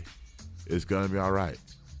sky, it's going to be all right.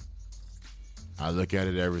 I look at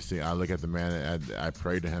it I look at the man, and I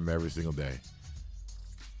pray to him every single day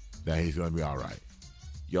that he's going to be all right.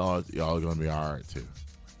 Y'all are going to be all right too.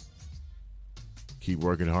 Keep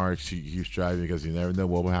working hard, keep striving, because you never know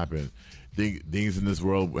what will happen. Things in this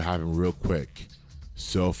world will happen real quick,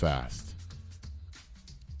 so fast.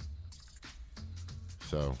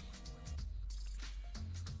 So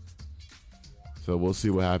we'll see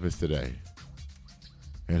what happens today,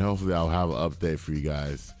 and hopefully I'll have an update for you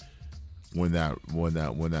guys when that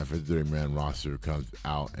 53-man roster comes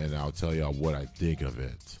out, and I'll tell y'all what I think of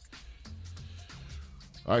it.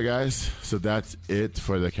 All right, guys. So that's it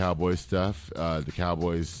for the Cowboys stuff. The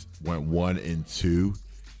Cowboys went 1-2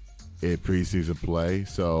 in preseason play.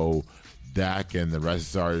 So Dak and the rest of the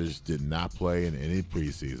starters did not play in any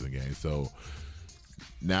preseason game. So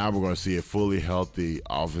now we're going to see a fully healthy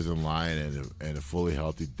offensive line and a fully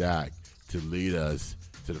healthy Dak to lead us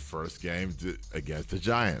to the first game against the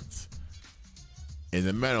Giants in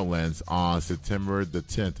the Meadowlands on September the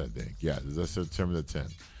 10th, I think. Yeah, that's September the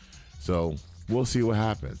 10th. So we'll see what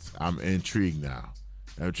happens. I'm intrigued now.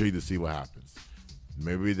 I'm intrigued to see what happens.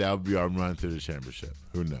 Maybe that'll be our run to the championship.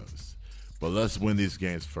 Who knows? But let's win these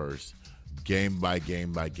games first, game by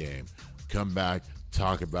game by game. Come back,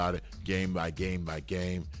 talk about it, game by game by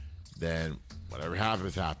game. Then whatever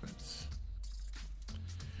happens, happens.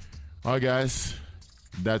 All right, guys.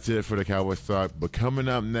 That's it for the Cowboys talk. But coming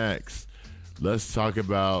up next, let's talk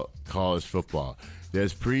about college football.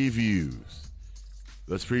 There's previews.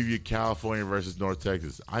 Let's preview California versus North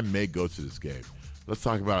Texas. I may go to this game. Let's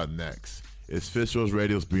talk about it next. It's Fish Rolls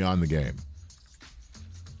Radio's Beyond the Game.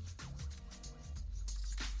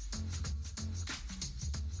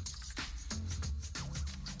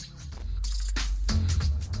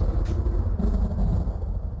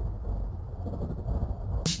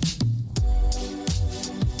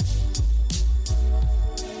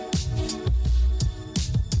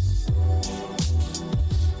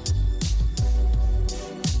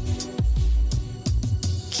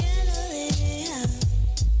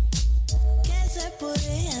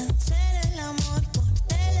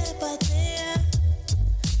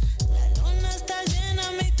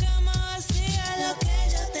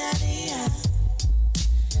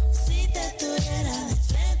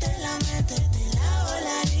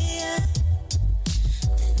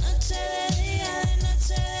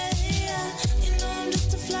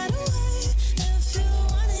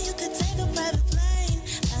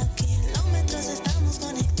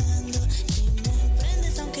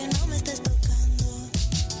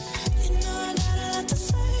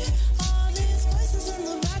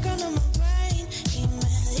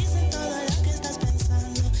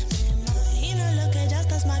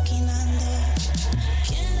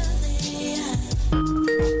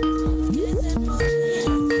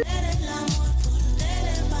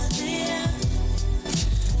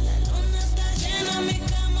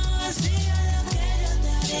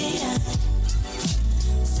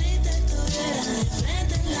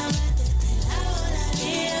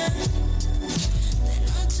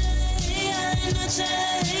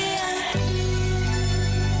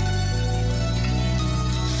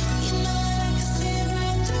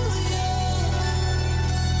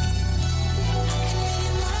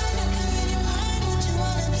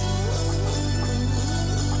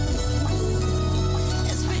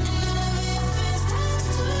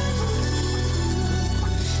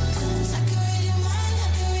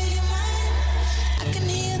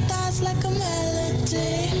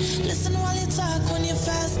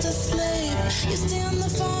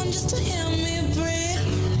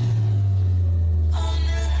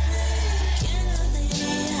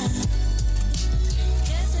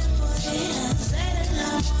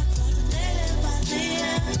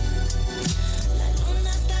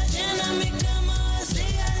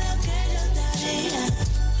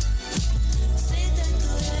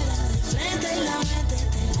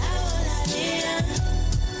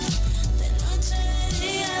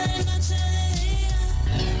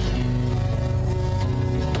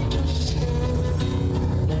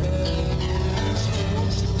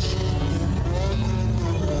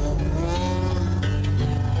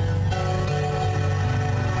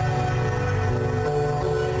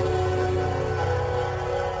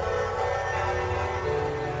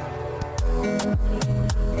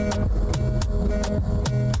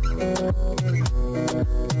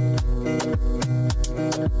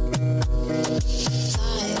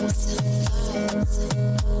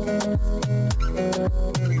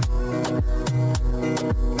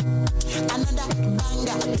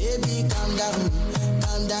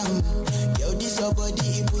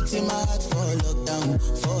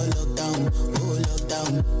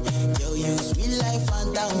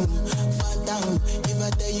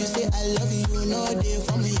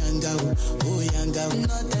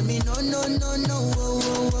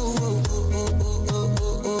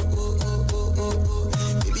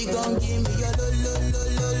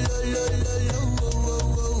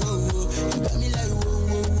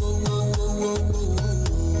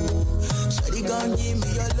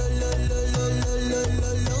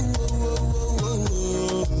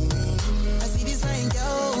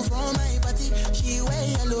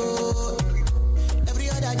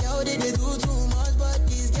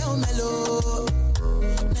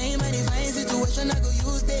 Situation I go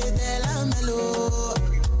use they tell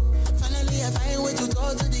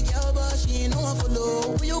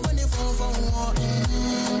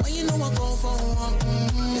for one.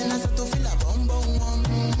 Then I start to feel a bum one.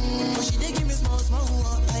 But she dey give me small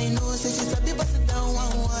one. I know, say she's a bit bust it down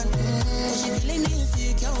one. But she feeling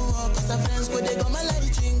insecure, cause her friends go they go my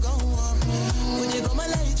light ring go on. Go they go my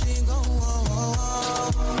light ring go on.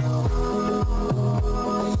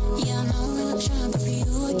 Yeah, I know we look shy, but for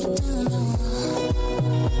you I get down low.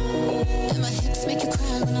 And my hips make you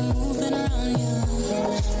cry when I'm moving around you.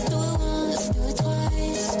 Do it once, do it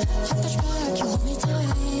twice. I push back, you hold me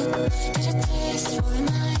tight. Get a taste for a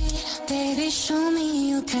night. Baby, show me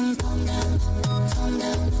you can calm down, calm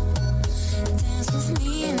down. Dance with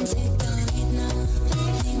me and take the lead now,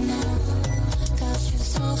 lead now. Got you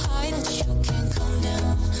so high that you can't calm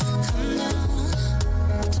down, calm down.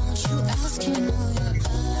 Don't you ask, you know you're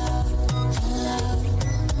allowed.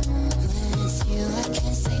 When it's you, I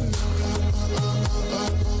can't say no.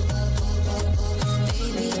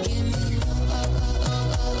 Baby, give me love.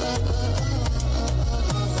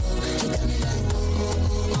 You got me like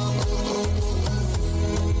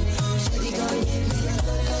Shawty gon' give me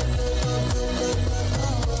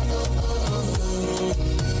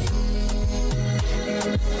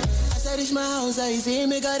As I reach my house, I see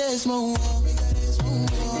me got a small wall.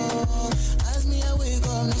 As me I wake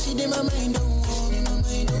up, now she did my mind don't walk.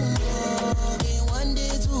 Then one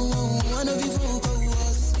day two, one of you folk go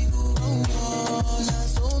us. Now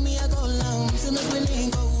so me I go long, so me willing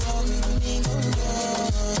go walk.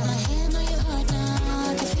 Got my hand on your heart now, I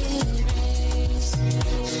can feel it race.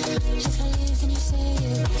 If I leave, can you say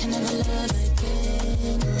you can never love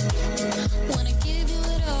again? Wanna give you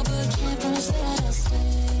it all, but can't promise that I'll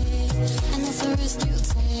stay. And that's the risk you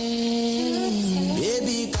take.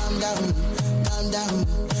 Baby, calm down, calm down.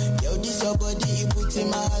 Yo, this your body, you put in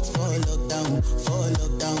my heart for lockdown,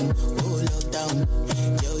 oh lockdown.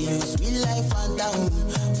 Yo, you sweet life, phantom,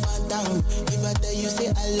 phantom. If I tell you say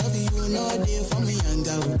I love you, you know they for me, young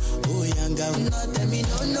girl, oh young girl. No, tell me no,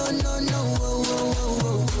 oh, oh,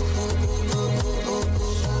 oh, oh, oh, oh.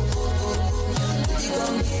 You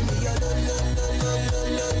gon' give me your lo. You got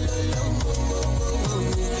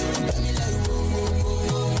me like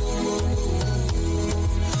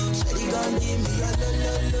Shawty gon' give me your lo.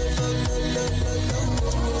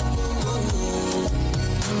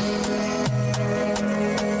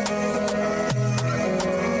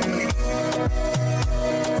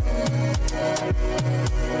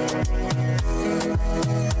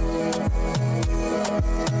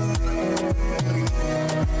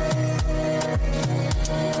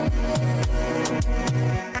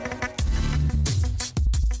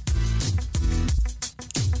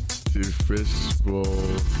 To Fishbowl.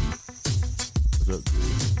 What's up, dude?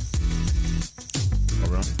 All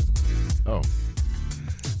right. Oh.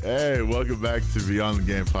 Hey, welcome back to Beyond the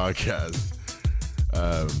Game podcast.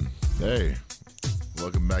 Hey,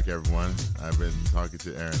 welcome back, everyone. I've been talking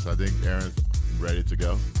to Erin, so I think Erin's ready to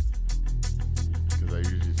go. Because I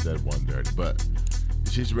usually said 1:30, but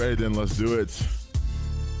if she's ready, then let's do it.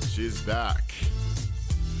 She's back.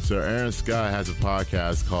 So Erin Scott has a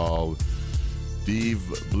podcast called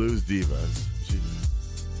Blues Divas.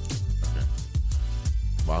 Okay.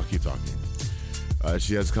 Well, I'll keep talking.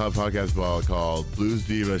 She has a podcast called Blues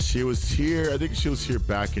Divas. She was here, I think she was here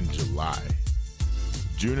back in July.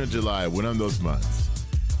 June and July, one of those months.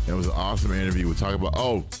 And it was an awesome interview. We talk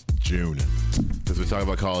about, June. Because we talk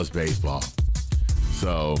about college baseball.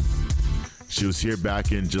 So she was here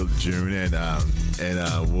back in June, and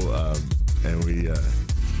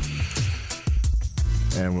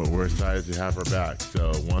we're excited to have her back.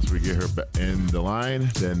 So once we get her in the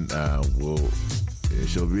line, then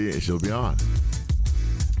she'll be on.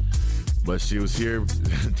 But she was here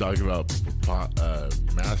talking about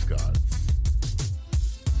mascots.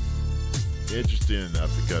 Interesting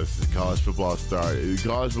enough, because college football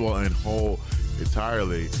in whole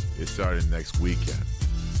entirely is starting next weekend.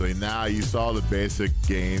 So now you saw the basic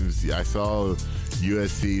games. I saw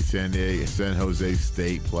USC San Jose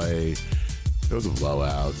State play. It was a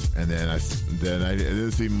blowout, and then I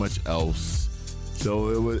didn't see much else. So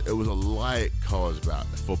it was a light college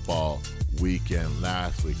football weekend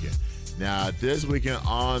last weekend. Now this weekend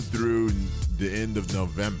on through the end of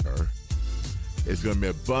November, it's going to be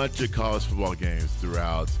a bunch of college football games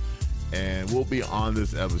throughout, and we'll be on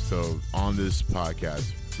this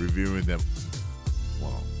podcast, reviewing them.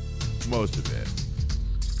 Well, most of it.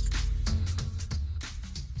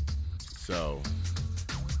 So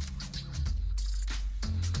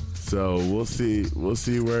we'll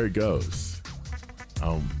see where it goes.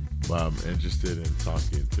 I'm interested in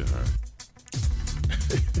talking to her.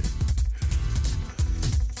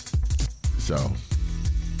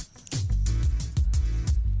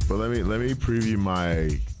 But let me preview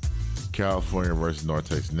my California versus North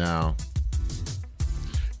Texas now.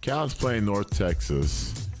 Cal's playing North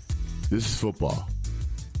Texas. This is football.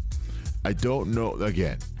 I don't know,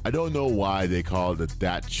 again, I don't know why they call it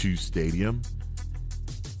That Chew Stadium.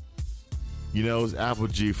 You know, it was Apple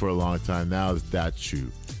G for a long time. Now it's That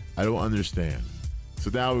Chew. I don't understand. So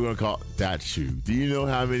now we're going to call it That Chew. Do you know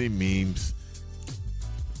how many memes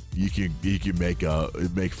you can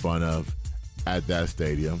make fun of at that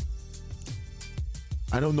stadium?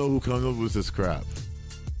 I don't know who comes up with this crap.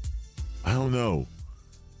 I don't know.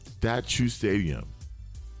 That Chew Stadium.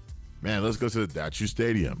 Man, let's go to the That Chew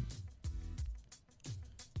Stadium.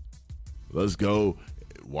 Let's go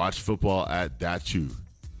watch football at That Chew.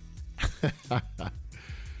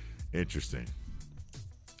 Interesting.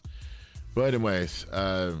 But anyways,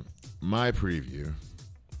 my preview.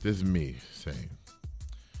 This is me saying.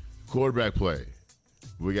 Quarterback play.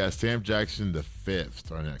 We got Sam Jackson the fifth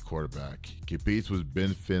starting at quarterback. He competes with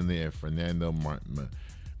Ben Finley and Fernando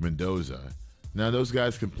Mendoza. Now those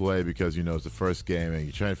guys can play because it's the first game and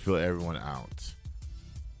you're trying to fill everyone out.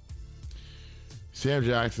 Sam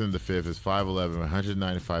Jackson the fifth is 5'11",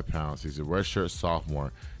 195 pounds. He's a redshirt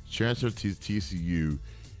sophomore. Transferred to TCU.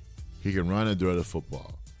 He can run and throw the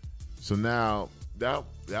football. So now that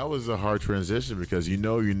was a hard transition because you're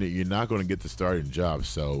not going to get the starting job.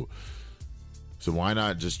 So why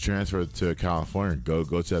not just transfer to California and go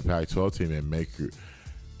to a Pac-12 team and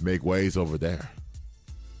make waves over there?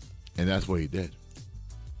 And that's what he did.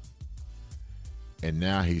 And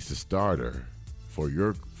now he's the starter for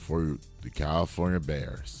the California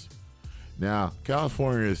Bears. Now,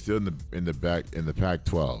 California is still in the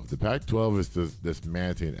Pac-12. The Pac-12 is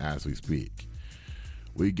dismantling as we speak.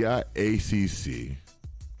 We got ACC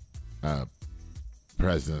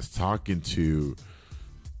presidents talking to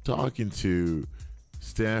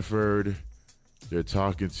Stanford. They're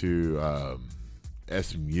talking to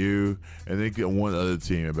SMU, and they get one other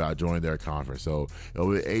team about joining their conference. So it'll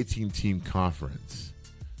be an 18-team conference.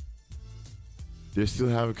 They're still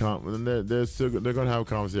having they're going to have a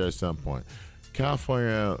conference there at some point.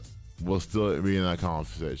 California will still be in that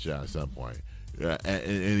conversation at some point. In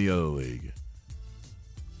any other league.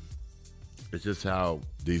 It's just how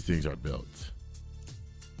these things are built.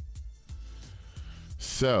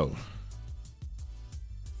 So,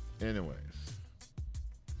 anyways.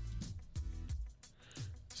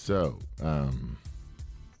 So,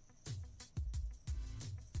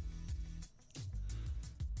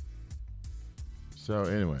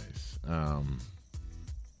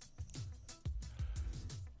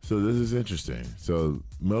 so this is interesting. So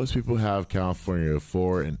most people have California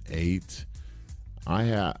 4-8.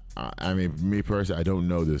 Me personally, I don't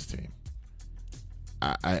know this team.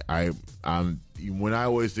 I'm when I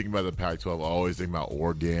always think about the Pac-12, I always think about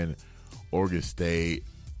Oregon State.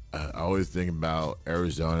 I always think about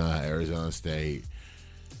Arizona State.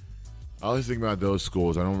 I always think about those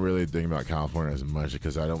schools. I don't really think about California as much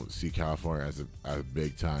because I don't see California as a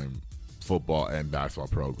big time football and basketball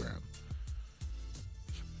program.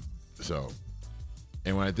 So,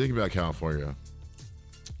 and when I think about California,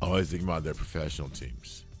 I always think about their professional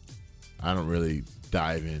teams. I don't really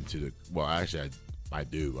dive into I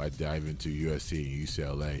do. I dive into USC and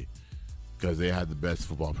UCLA because they have the best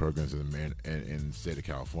football programs in the state of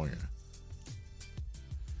California.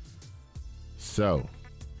 So,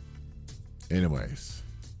 anyways,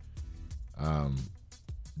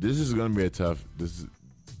 this is going to be This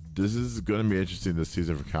is going to be interesting this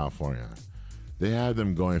season for California. They have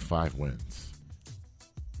them going 5 wins.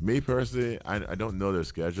 Me personally, I don't know their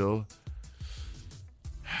schedule.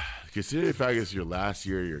 Considering the fact it's your last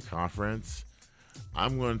year of your conference,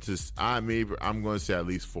 I'm going to say at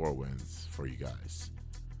least 4 wins for you guys.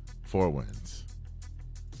 4 wins.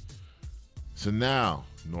 So now,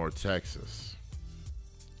 North Texas.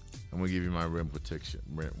 I'm going to give you my win prediction.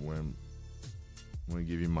 I'm going to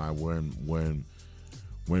give you my win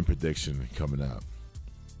prediction coming up.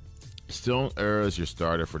 Stone Era is your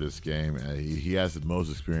starter for this game. He has the most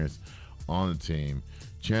experience on the team.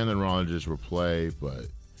 Chandler Rogers will play, but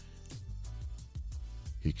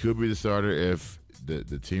he could be the starter if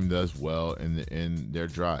the team does well in their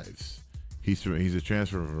drives. He's a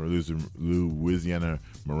transfer from Louisiana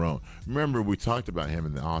Maroon. Remember, we talked about him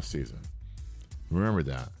in the offseason. Remember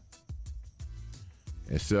that.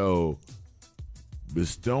 And so, with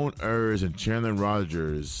Stone Ers and Chandler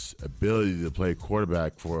Rogers' ability to play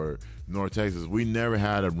quarterback for North Texas, we never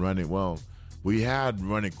had we had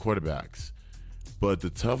running quarterbacks, but the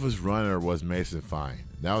toughest runner was Mason Fine.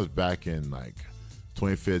 That was back in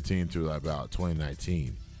 2015 to about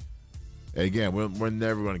 2019. And again, we're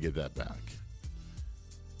never going to get that back.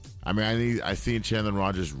 I mean, I seen Chandler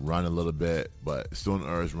Rogers run a little bit, but Stone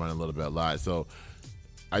Ers run a lot. So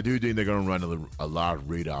I do think they're going to run a lot of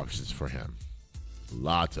read options for him.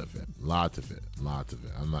 Lots of it.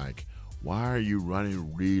 I'm like, why are you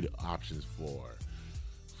running read options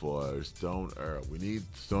for Stone Earl? We need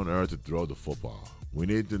Stone Earl to throw the football. We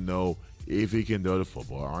need to know if he can throw the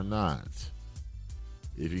football or not.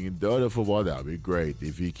 If he can throw the football, that would be great.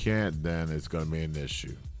 If he can't, then it's going to be an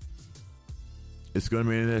issue. It's going to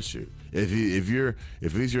be an issue. If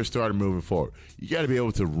he's your starter moving forward, you got to be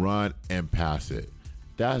able to run and pass it.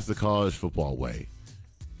 That's the college football way.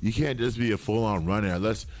 You can't just be a full-on runner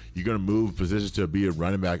unless you're going to move positions to be a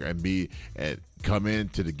running back and come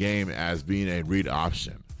into the game as being a read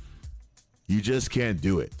option. You just can't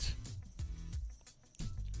do it.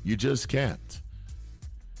 You just can't.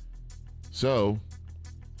 So,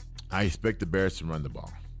 I expect the Bears to run the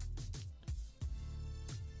ball.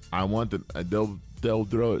 I want them. They'll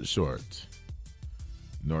throw it short.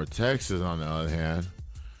 North Texas, on the other hand,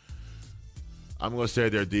 I'm going to say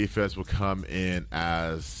their defense will come in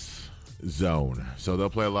as zone. So they'll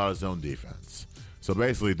play a lot of zone defense. So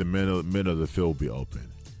basically, the middle of the field will be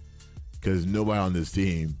open because nobody on this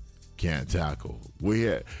team can't tackle.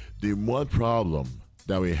 The one problem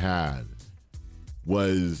that we had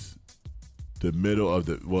was the middle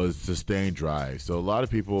of was sustained drives. So a lot of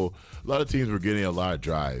teams were getting a lot of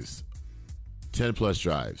drives, 10+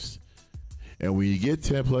 drives. And when you get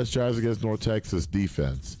 10+ drives against North Texas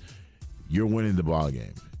defense, you're winning the ball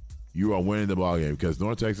game. You are winning the ball game because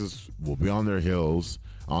North Texas will be on their heels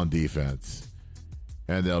on defense,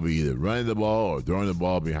 and they'll be either running the ball or throwing the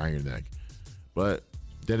ball behind your neck. But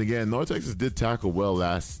then again, North Texas did tackle well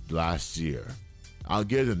last year. I'll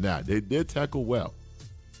give them that. They did tackle well.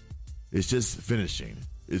 It's just finishing.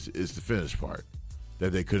 It's the finish part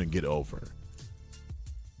that they couldn't get over.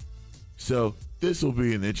 So this will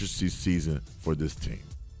be an interesting season for this team.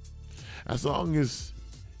 As long as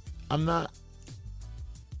I'm not,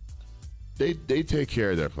 they take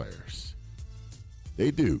care of their players.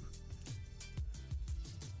 They do.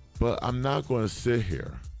 But I'm not going to sit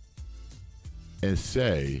here and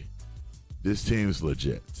say this team's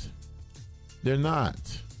legit. They're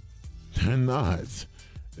not. They're not.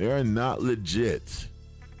 They are not legit.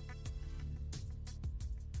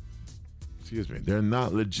 Excuse me. They're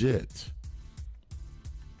not legit.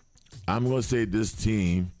 I'm going to say this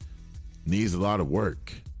team needs a lot of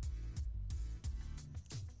work.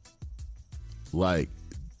 Like,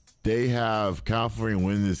 they have California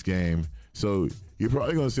winning this game. So you're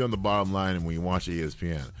probably going to see on the bottom line when you watch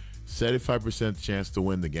ESPN, 75% chance to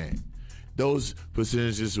win the game. Those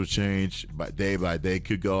percentages will change by day.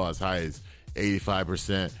 Could go as high as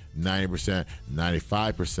 85%, 90%,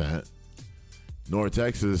 95%. North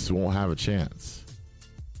Texas won't have a chance.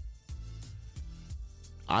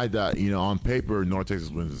 I thought, on paper, North Texas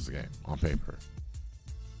wins this game. On paper.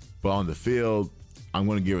 But on the field, I'm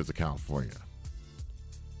going to give it to California.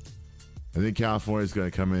 I think California is going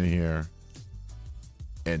to come in here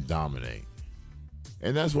and dominate.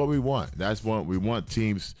 And that's what we want. That's what we want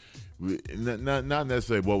teams. Not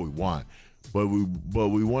necessarily what we want, but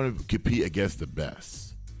we want to compete against the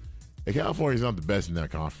best. And California's not the best in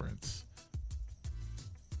that conference.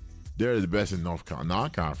 They're the best in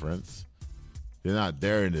non-conference. They're not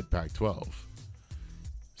there in the Pac-12.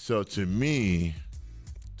 So to me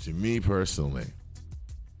personally,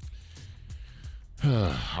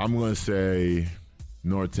 I'm going to say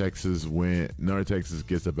North Texas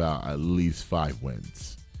gets about at least 5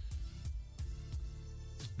 wins.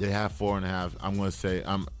 They have 4.5. I'm going to say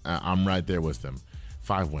I'm right there with them.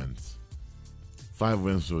 5 wins. 5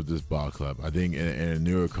 wins with this ball club. I think in a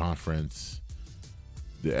newer conference,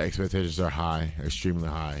 the expectations are high, extremely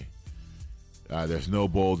high. There's no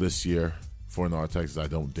bowl this year for North Texas, I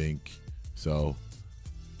don't think. So,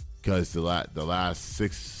 because the last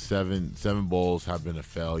 7 bowls have been a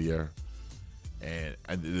failure, and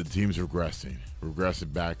the team's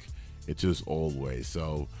regressing back into its old ways.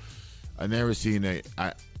 So, I never seen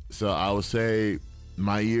So I would say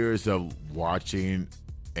my years of watching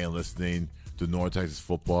and listening to North Texas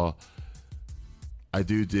football, I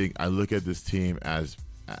do think I look at this team as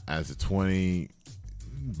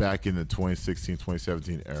back in the 2016,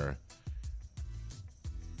 2017 era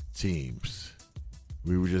teams.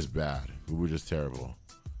 We were just bad. We were just terrible.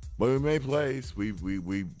 But we made plays. We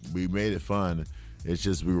made it fun. It's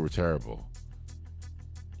just we were terrible.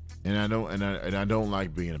 And I don't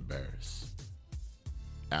like being embarrassed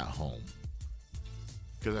at home.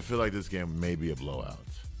 Because I feel like this game may be a blowout.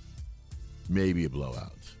 Maybe a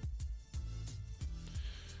blowout.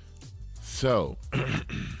 So,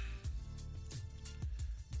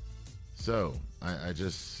 I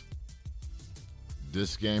just,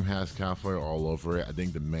 this game has California all over it. I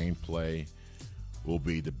think the main play will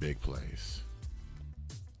be the big plays,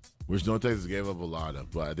 which North Texas gave up a lot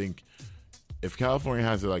of. But I think if California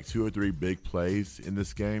has like 2 or 3 big plays in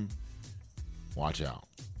this game, watch out.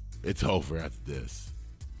 It's over after this.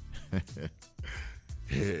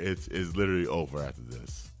 It's literally over after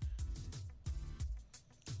this.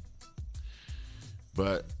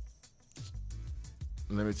 But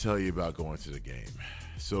let me tell you about going to the game.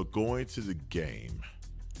 So going to the game,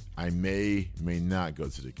 I may not go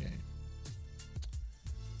to the game.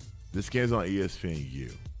 This game's on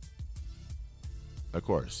ESPNU. Of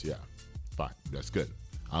course, yeah. Fine. That's good.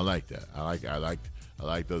 I like that. I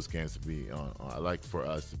like those games to be on. I like for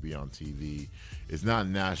us to be on TV. It's not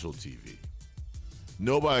national TV.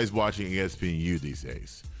 Nobody's watching ESPNU these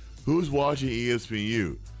days. Who's watching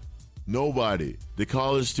ESPNU? Nobody. The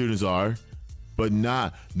college students are, but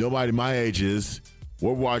nobody my age is.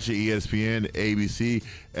 We're watching ESPN, ABC,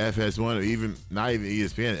 FS1, or even not even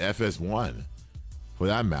ESPN, FS1, for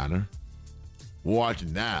that matter. We're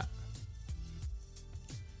watching that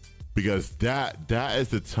because that is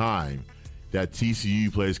the time that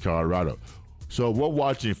TCU plays Colorado. So we're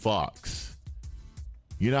watching Fox.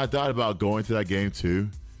 You know, I thought about going to that game too.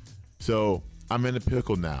 So I'm in a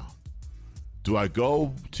pickle now. Do I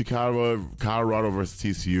go to Colorado versus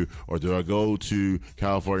TCU, or do I go to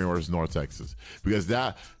California versus North Texas? Because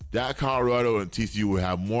that Colorado and TCU will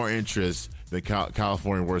have more interest than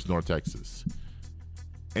California versus North Texas.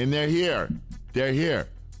 And they're here. They're here.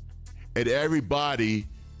 And everybody,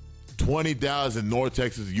 20,000 North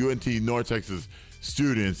Texas, UNT North Texas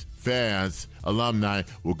students, fans, alumni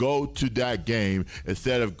will go to that game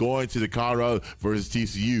instead of going to the Colorado versus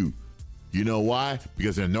TCU. You know why?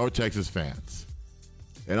 Because they're North Texas fans.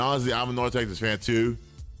 And honestly, I'm a North Texas fan too.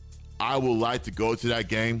 I would like to go to that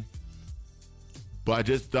game. But I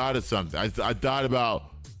just thought of something. I thought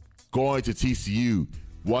about going to TCU,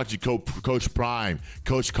 watching Coach Prime,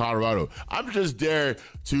 Coach Colorado. I'm just there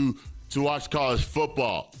to watch college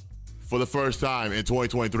football for the first time in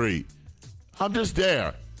 2023. I'm just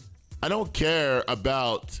there. I don't care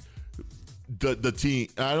about the team.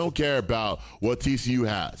 I don't care about what TCU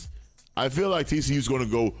has. I feel like TCU is going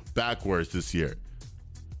to go backwards this year.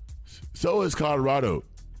 So is Colorado.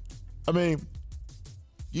 I mean,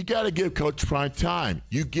 you got to give Coach Prime time.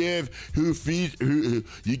 You give the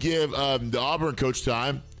Auburn coach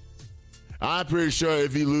time. I'm pretty sure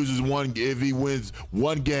if he wins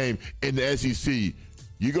one game in the SEC,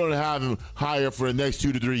 you're going to have him higher for the next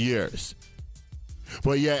 2 to 3 years.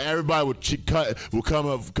 But yeah, everybody will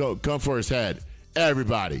come for his head.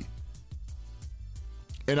 Everybody.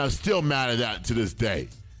 And I'm still mad at that to this day.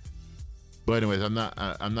 But anyways, I'm not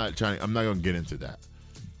going to get into that.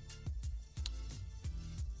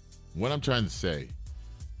 What I'm trying to say,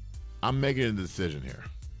 I'm making a decision here.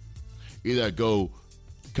 Either I go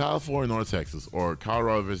California, North Texas, or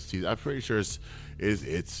Colorado versus TCU. I'm pretty sure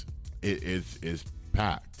it's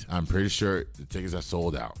packed. I'm pretty sure the tickets are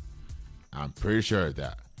sold out. I'm pretty sure of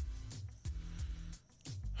that.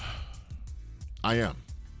 I am.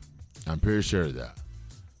 I'm pretty sure of that.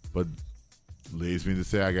 But leads me to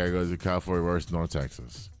say I gotta go to California versus North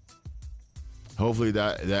Texas. Hopefully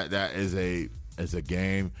that is a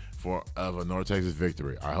game of a North Texas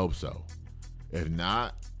victory. I hope so. If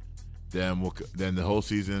not, then the whole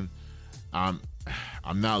season, I'm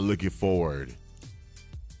not looking forward.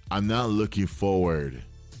 I'm not looking forward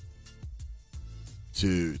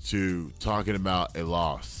to talking about a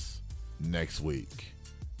loss next week.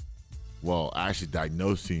 Well, actually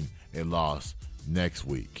diagnosing a loss next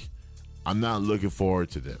week. I'm not looking forward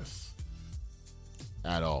to this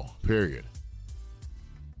at all. Period.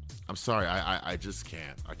 I'm sorry. I just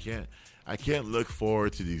can't. I can't look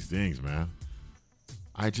forward to these things, man.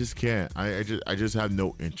 I just can't. I just have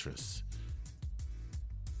no interest.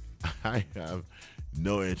 I have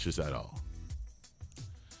no interest at all.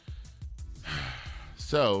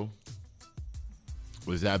 So,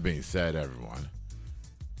 with that being said, everyone,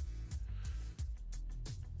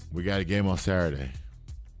 we got a game on Saturday.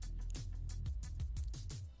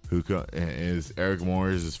 Who is Eric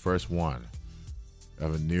Morris' first one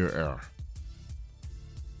of a new era?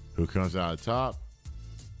 Who comes out on top?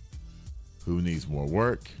 Who needs more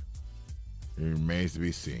work? It remains to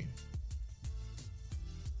be seen.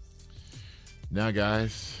 Now,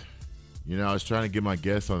 guys, I was trying to get my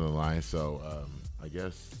guests on the line, so I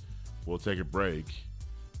guess we'll take a break.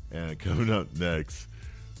 And coming up next,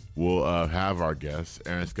 we'll have our guest.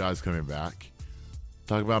 Erin Scott's coming back.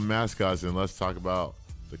 Talk about mascots, and let's talk about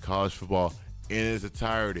the college football in its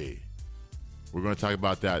entirety. We're going to talk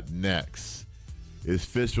about that next. It's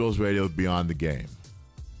Fishbowls Radio Beyond the Game.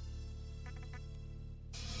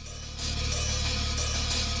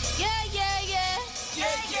 Yeah, yeah, yeah.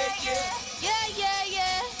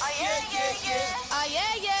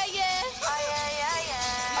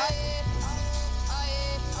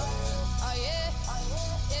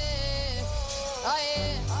 Oh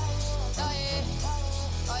yeah, oh yeah,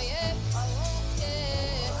 oh yeah,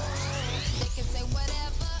 yeah. They can say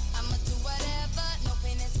whatever, I'ma do whatever. No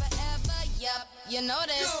pain is forever, yup, you know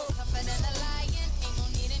this. Tougher than a lion, ain't no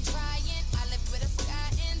need in trying. I live with a sky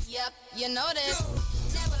ends, yup, you know this.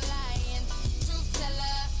 Never lying, truth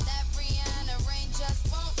teller. That Rihanna rain just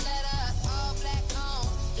won't let her. All black on,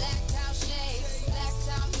 black cow shades, black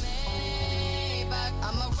top Maybach.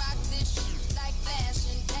 I'ma rock this shit like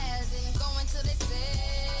fashion, as in going till they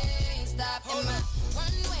say stop. And my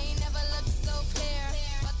runway never looked so clear,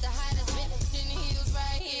 but the hottest bitch in heels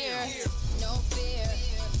right here. No fear,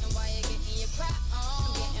 and why you getting your cry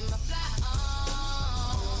on? I'm getting my fly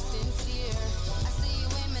on. Sincere, I see you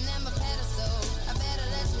aiming at my pedestal. I better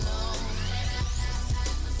let you know.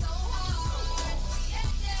 I'm so hard, yeah,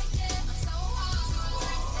 yeah, yeah. I'm so hard,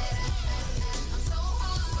 I'm so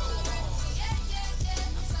hard, yeah, yeah, yeah.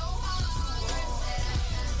 I'm so hard,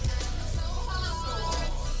 I'm so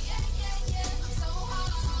hard, yeah, yeah, yeah. I'm so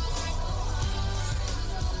hard.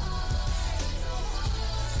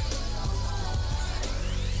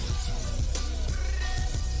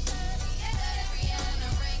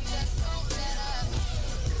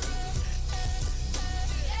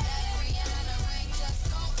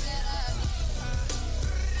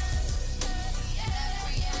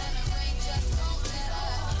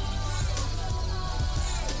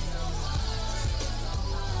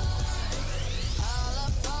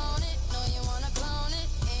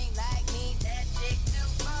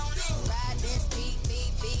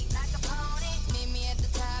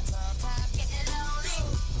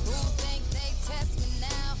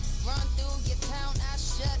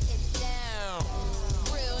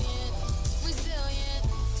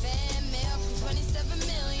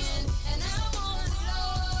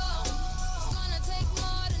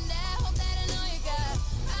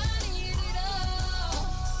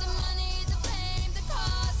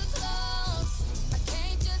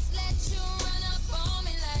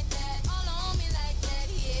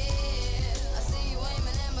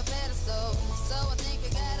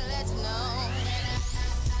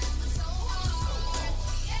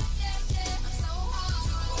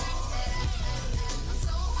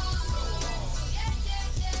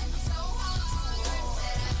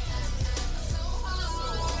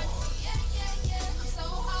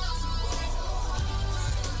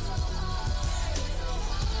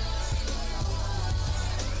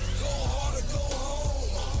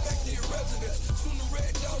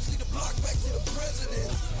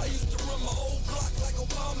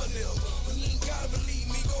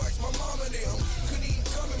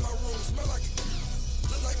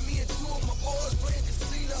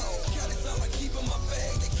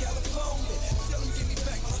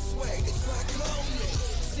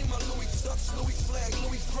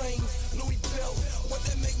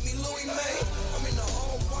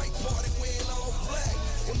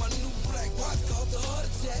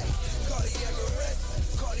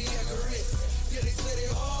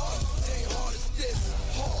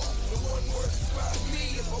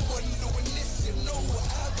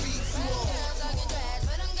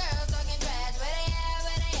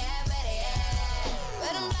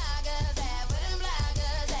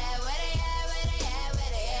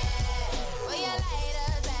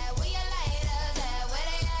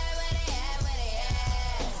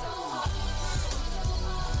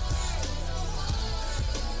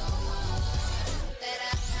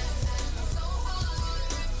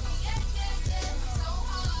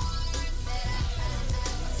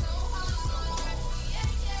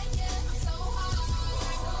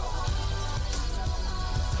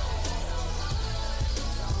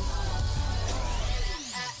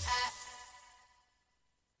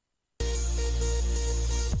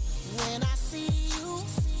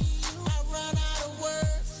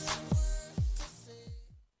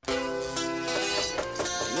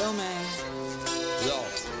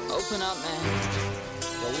 Open up, man.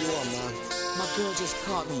 What do you want, man? My girl just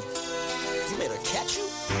caught me. You made her catch you?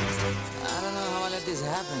 I don't know how I let this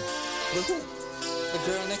happen. With who? The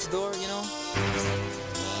girl next door, you know?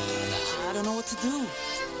 I don't know what to do.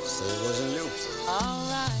 So it wasn't you.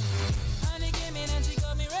 Alright. Honey came in and she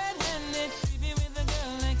got me red-handed, creepy with the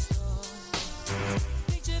girl next door.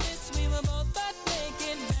 Picture this, we were both butt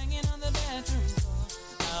naked, banging on the bathroom floor.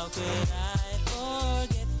 How could I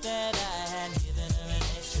forget that I had given her an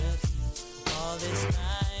extra key? All this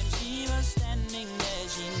time she was standing there,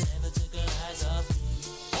 she never took her eyes off me.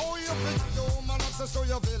 Oh, you think the woman access to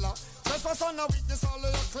your villa? Trespass on a weakness, all of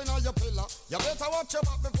your clean on your pillar. You better watch your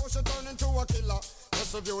back before she turn into a killer.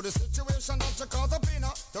 Just review the situation that you call the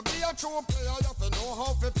winner. To be a true player, you have to know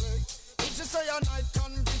how to play. If she say a night,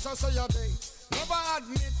 convince her say a day. Never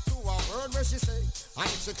admit to a word what she say. And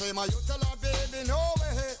if she claim her, you tell her, baby, no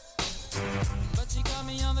way. But she caught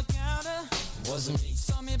me on the counter. Wasn't me.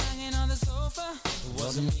 Saw me banging on the sofa.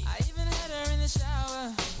 Wasn't me. I even had her in the shower.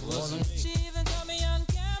 Wasn't me. She even caught me on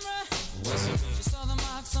camera. Wasn't me. She saw the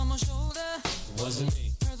marks on my shoulder. Wasn't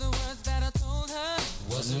me. Heard the words that I told her.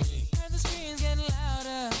 Wasn't me. Heard the screams getting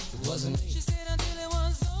louder. Wasn't me. She stayed until it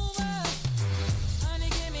was over. Honey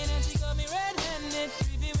came in and she got me red-handed,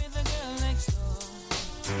 creepy with the girl next door.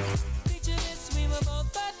 Picture this, we were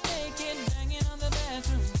both butt naked, banging on the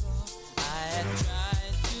bathroom floor. I had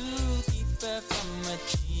tried to keep her from what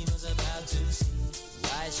she was about to see.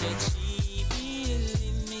 Why should she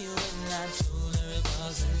believe me when I told her it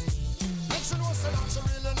wasn't me? Make sure no say that she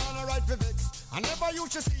really not a right for vex. I never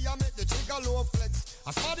used to see I make the trigger low flex.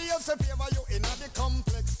 As somebody else in favor you in the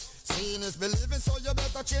complex. Seeing is believing, so you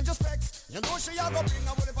better change your specs. You know she a go bring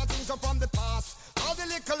a whatever things up from the past. All the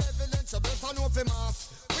little evidence you better know for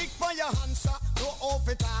mass. Quick for your answer, no off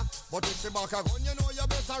it up. But if she back a gun, you know you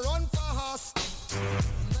better run fast.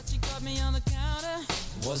 But she caught me on the counter.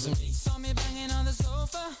 Wasn't me. Saw me banging on the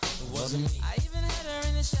sofa. Wasn't me. I even had her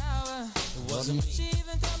in the shower. Wasn't me. She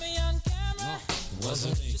even caught me on camera.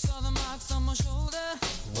 Wasn't me. She saw the marks on my shoulder.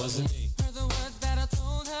 Wasn't me. Heard the words that I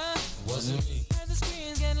told her. Wasn't me. Heard the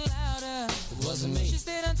screams getting louder. Wasn't me. She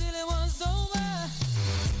stayed until it was over.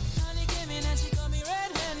 Honey came in and she caught me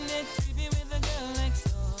red-handed, creepy with the girl next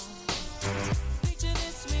door. Picture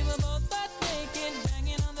this, we were both butt naked,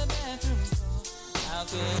 banging on the bathroom floor. How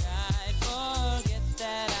could I forget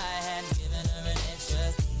that I had given her an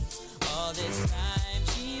extra key? All this time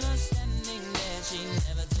she was standing there, she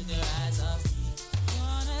never took her eyes off me.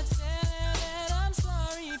 Wanna tell her that I'm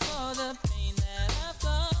sorry for the pain that I've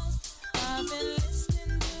caused. I've been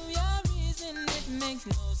listening to your reason, it makes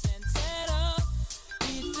no sense at all.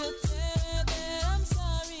 Need to tell her that I'm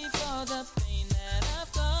sorry for the pain that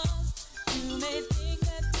I've caused. You may think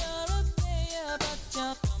that you're a player, but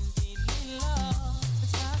you're completely lost.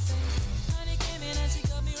 That's why I say, honey came in and she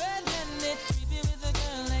got me red-handed, creepy with the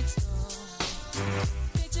girl next door.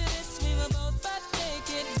 Picture this, we were both butt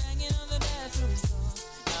naked, banging on the bathroom floor.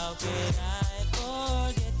 How could I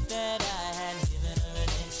forget that I had given her an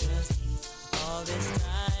extra key? All this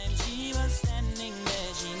time she was standing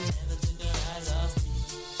there, she never took her eyes off me.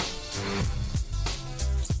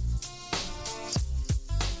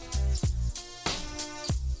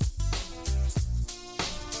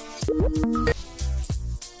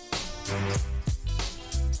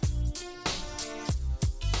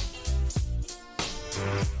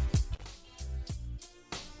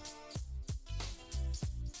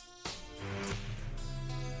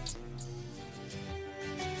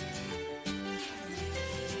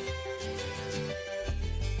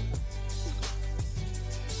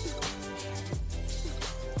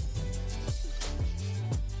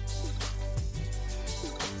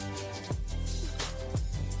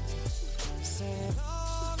 Said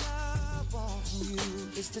all I want from you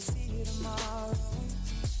is to see you tomorrow.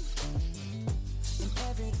 And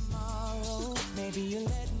every tomorrow, maybe you're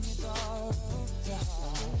letting me borrow your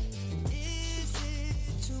heart. Is it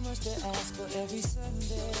too much to ask for every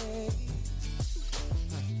Sunday?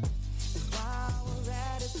 And while we're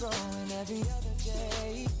at it, throwing every other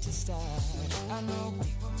day to start. I know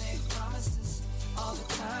people make promises all the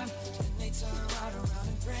time, and they turn right around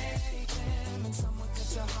and break them. And someone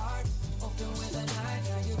cuts your heart open with a knife,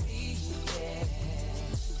 now you bleed.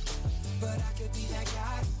 But I could be that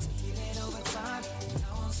guy to heal it over time, and I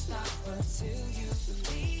won't stop until you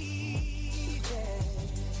believe it.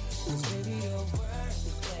 'Cause baby, you're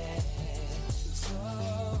worth it. So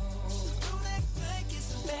don't act like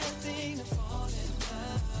it's a bad thing to fall in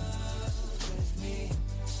love with me.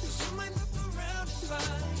 'Cause you might look around and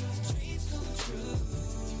find your dreams come true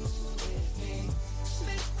with me.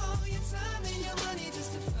 Spend all your time and your money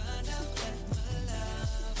just to find out that my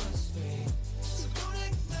love was free. So don't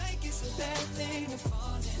act like it's a bad thing to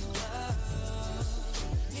fall in love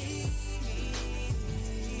with me.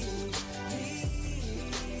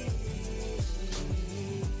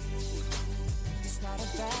 It's not a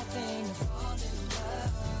bad thing to fall in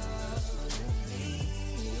love with me.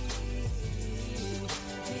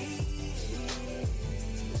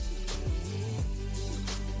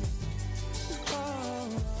 Oh,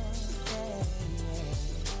 yeah.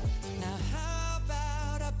 Now how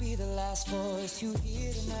about I be the last voice you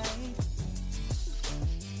hear tonight,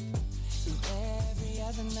 and every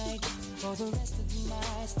other night for the rest of the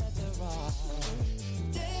nights that there are.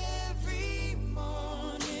 And every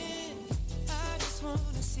morning I just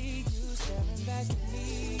wanna see you staring back at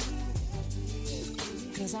me,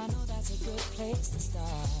 'cause I know that's a good place to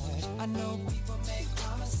start. I know people make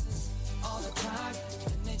promises all the time,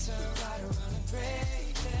 and they turn right around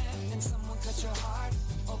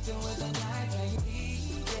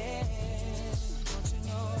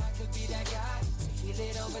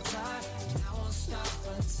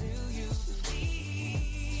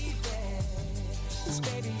 'cause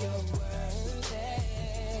baby, you're worth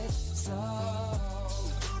it. So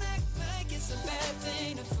don't act like it's a bad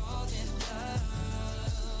thing to fall in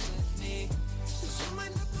love with me. 'Cause you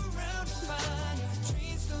might look around and find your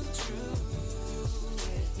dreams come true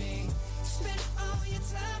with me. Spend all your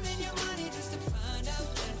time and your money just to find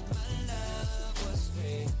out that my love was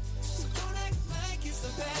free. So don't act like it's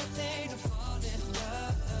a bad thing to fall in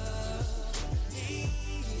love with me.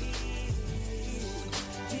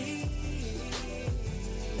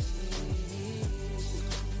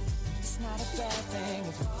 It's not a bad thing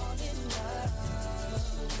to fall in love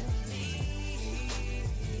with me.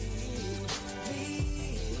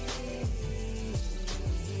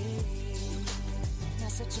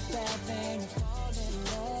 Not such a bad thing to fall in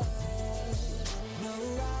love. No,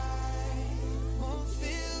 I won't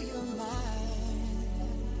fill your mind.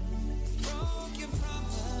 Broke your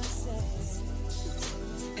promises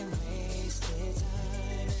and wasted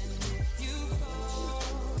time. And if you fall,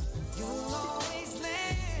 you'll always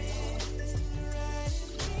land right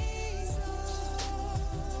in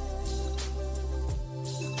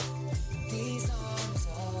these arms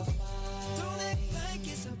of mine. Don't act like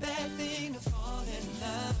it's a bad thing to fall in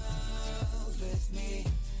love with me.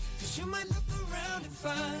 'Cause you might look around and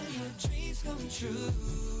find your dreams come true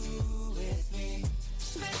with me.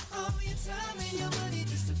 Spend all your time and your money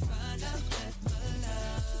just to find out that my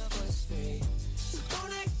love was free. So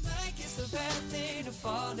don't act like it's a bad thing to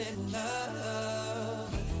fall in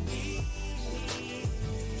love with me.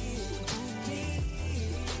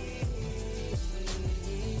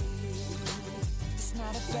 It's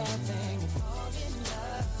not a bad thing to fall in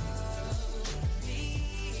love with me.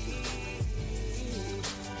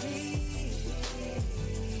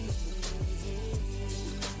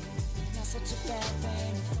 Not such a bad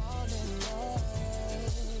thing to fall in love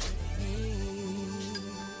with me.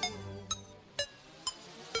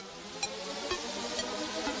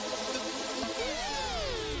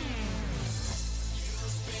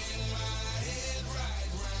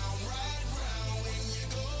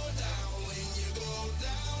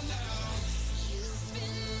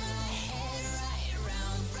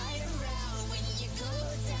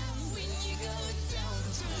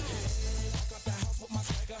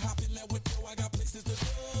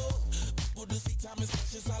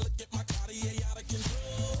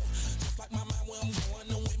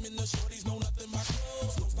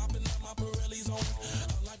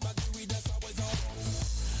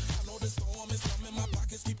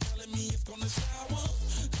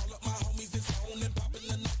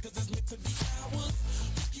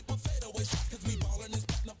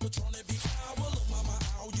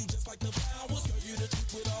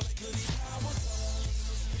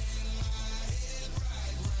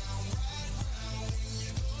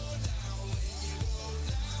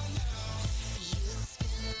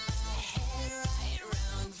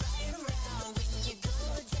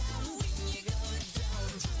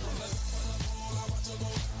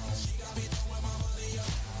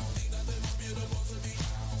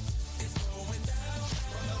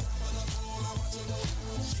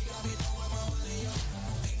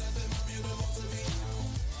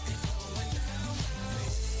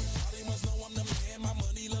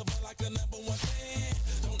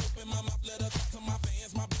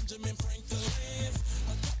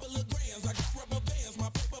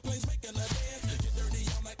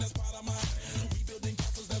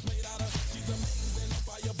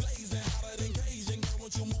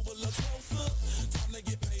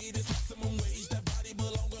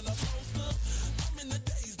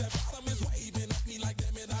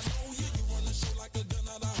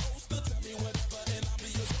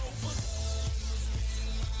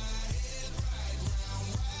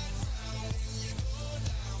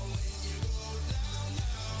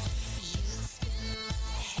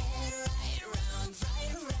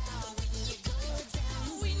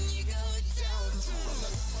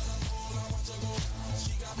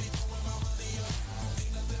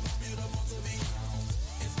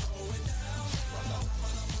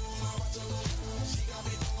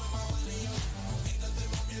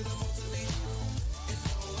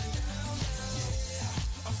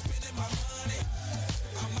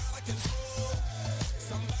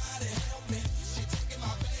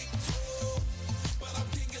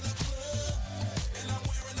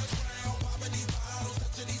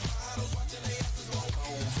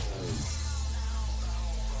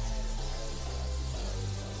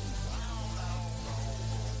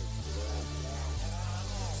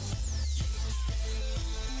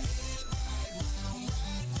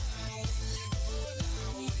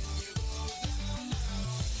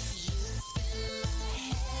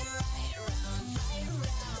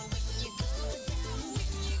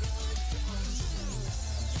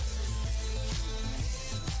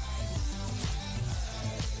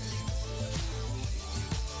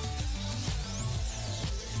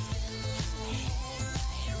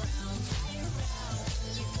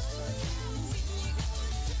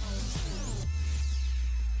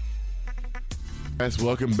 Guys,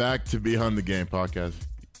 welcome back to Beyond the Game podcast.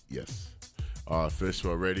 Yes.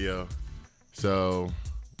 Fishbowl Radio. So,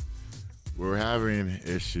 we're having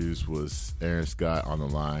issues with Erin Scott on the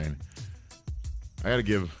line. I got to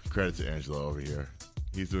give credit to Angelo over here.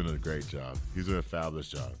 He's doing a great job. He's doing a fabulous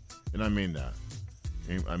job. And I mean that.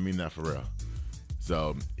 I mean that for real.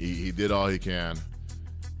 So, he did all he can.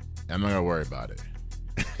 I'm not going to worry about it.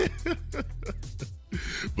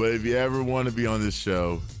 But if you ever want to be on this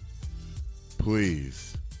show,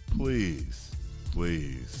 please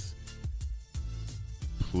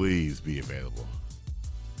be available.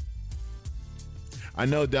 I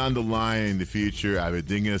know down the line in the future, I've been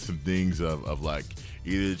thinking of some things of like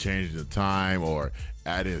either changing the time or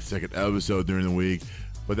adding a second episode during the week,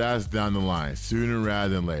 but that's down the line, sooner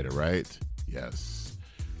rather than later, right? Yes.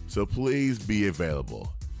 So please be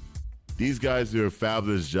available. These guys do a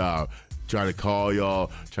fabulous job trying to call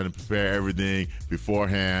y'all, trying to prepare everything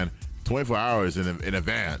beforehand, 24 hours in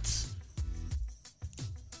advance.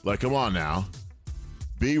 Like, come on now.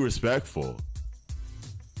 Be respectful.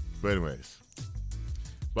 But anyways.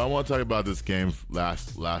 But I want to talk about this game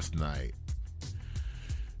last night.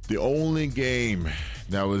 The only game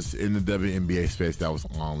that was in the WNBA space that was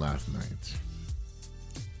on last night.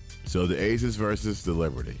 So the Aces versus the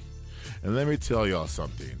Liberty. And let me tell y'all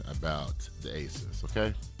something about the Aces,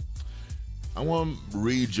 okay? I want to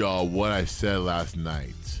read y'all what I said last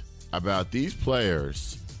night about these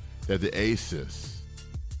players that the Aces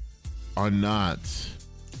are not.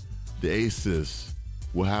 The Aces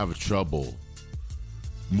will have trouble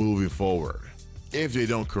moving forward if they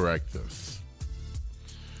don't correct this.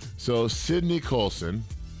 So Sydney Colson,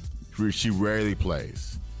 she rarely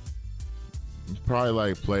plays.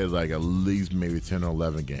 Probably played at least maybe 10 or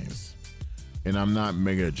 11 games. And I'm not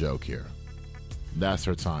making a joke here. That's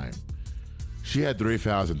her time. She had 3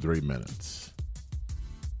 fouls in 3 minutes.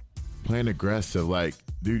 Playing aggressive,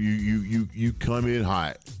 dude, you come in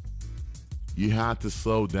hot. You have to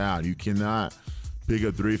slow down. You cannot pick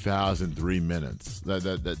up 3 fouls in 3 minutes. That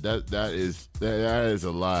is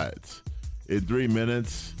a lot. In 3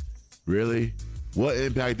 minutes, really? What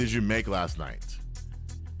impact did you make last night?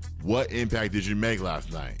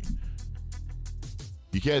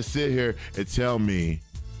 You can't sit here and tell me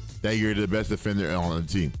that you're the best defender on the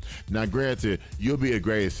team. Now, granted, you'll be a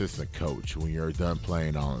great assistant coach when you're done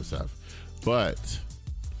playing all this stuff. But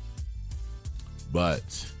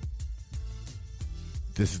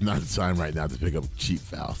this is not the time right now to pick up cheap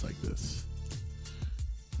fouls like this.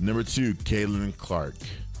 Number 2, Kayla Clark.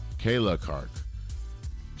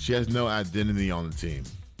 She has no identity on the team.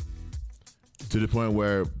 To the point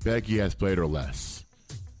where Becky has played her less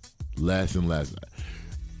and less.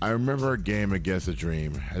 I remember a game against the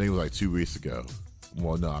Dream. I think it was 2 weeks ago.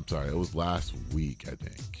 Well, no, I'm sorry. It was last week, I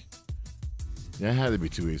think. Yeah, it had to be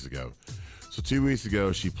 2 weeks ago. So 2 weeks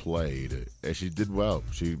ago, she played, and she did well.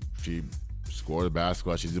 She scored a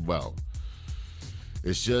basketball. She did well.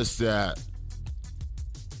 It's just that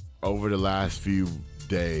over the last few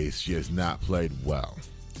days, she has not played well.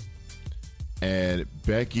 And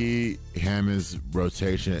Becky Hammond's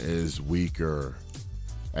rotation is weaker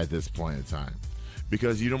at this point in time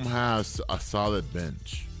because you don't have a solid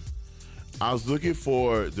bench. I was looking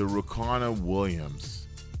for the Rakana Williams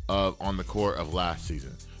on the court of last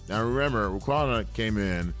season. Now remember, Rakana came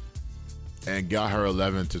in and got her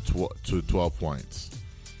 11 to 12 points.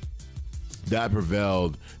 That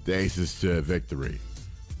prevailed the Aces to a victory.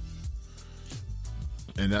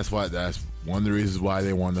 And that's one of the reasons why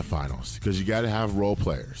they won the finals. Because you got to have role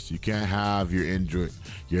players. You can't have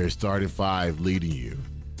your starting 5 leading you.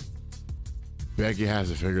 Becky has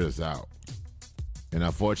to figure this out. And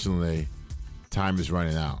unfortunately, time is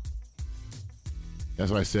running out. That's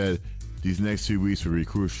why I said these next 2 weeks will be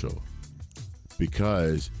crucial.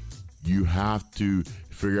 Because you have to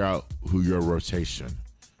figure out who your rotation.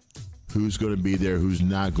 Who's going to be there, who's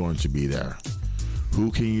not going to be there. Who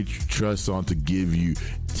can you trust on to give you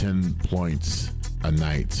 10 points a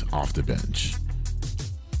night off the bench?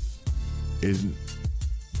 She's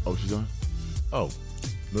on? Oh,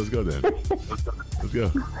 let's go then. Let's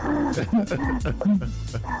go.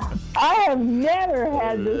 I have never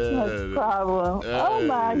had this much problem. Oh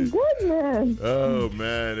my goodness. Oh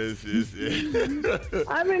man, it's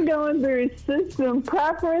I've been going through system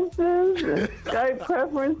preferences and Skype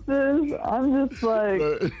preferences. I'm just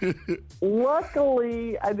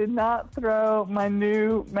luckily I did not throw my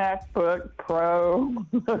new MacBook Pro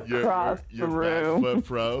across the room. MacBook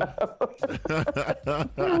Pro.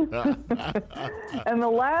 And the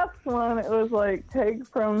last one, it was take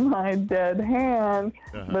from my dead hand,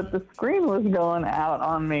 but the screen was going out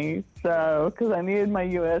on me. So, because I needed my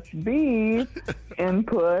USB,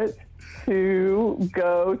 input to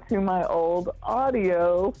go to my old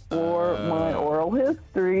audio for my oral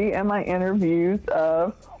history and my interviews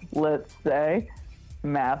of, let's say,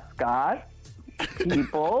 mascot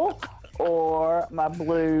people or my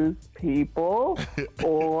blues people,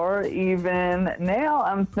 or even now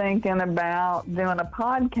I'm thinking about doing a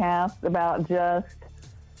podcast about just,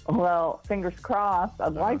 well, fingers crossed,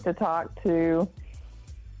 I'd like to talk to,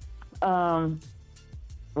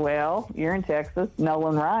 well, you're in Texas,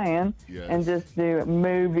 Nolan Ryan, and just do a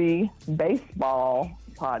movie baseball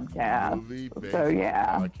podcast.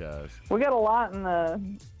 Podcast. We got a lot in the,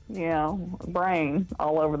 brain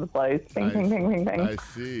all over the place. Ping, ping, ping, ping, ping. I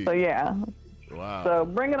see. So, yeah. Wow. So,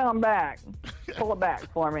 bring it on back. Pull it back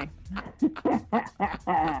for me.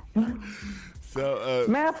 So,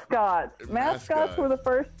 mascots. Mascots were the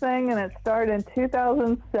first thing, and it started in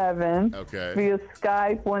 2007. Okay. Via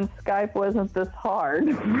Skype when Skype wasn't this hard.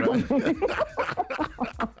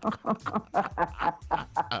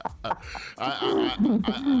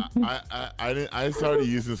 I started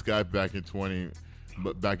using Skype back in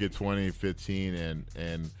 2015, and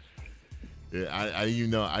I didn't even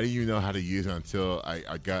know how to use it until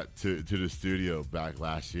I got to the studio back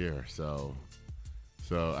last year. So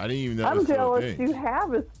I didn't even know. I'm jealous thing. you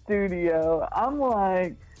have a studio. I'm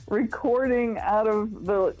like recording out of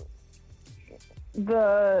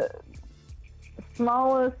the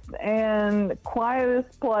smallest and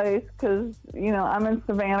quietest place because I'm in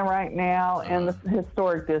Savannah right now in the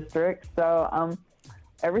historic district, so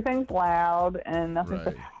everything's loud and nothing.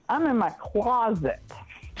 Right. I'm in my closet.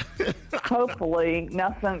 Hopefully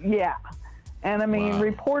nothing. Yeah. And I mean,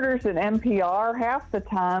 reporters at NPR, half the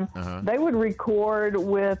time, they would record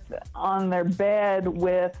on their bed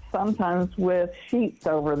sometimes with sheets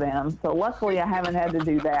over them. So luckily I haven't had to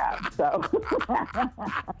do that. So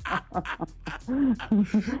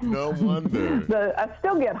no wonder. But I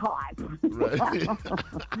still get hot. Right.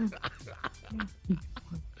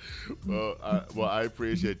 Well, I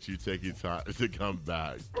appreciate you taking time to come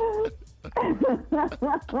back. I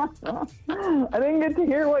didn't get to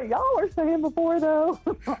hear what y'all were saying before, though.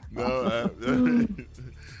 No,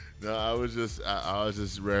 I was just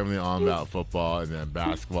rambling on about football and then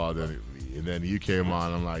basketball, and then you came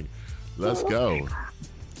on. I'm like, let's go.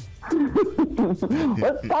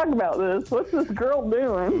 Let's talk about this. What's this girl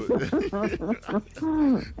doing?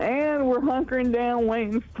 And we're hunkering down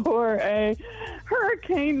waiting for a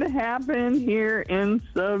hurricane to happen here in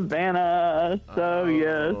Savannah. So,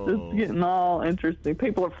 yes, it's getting all interesting.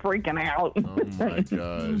 People are freaking out. Oh, my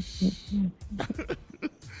gosh.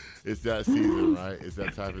 It's that season, right? It's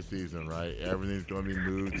that type of season, right? Everything's going to be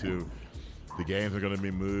moved to – the games are going to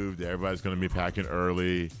be moved. Everybody's going to be packing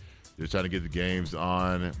early. They're trying to get the games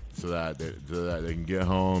on so that they can get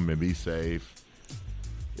home and be safe.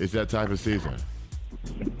 It's that type of season.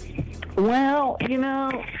 Well,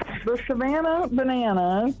 the Savannah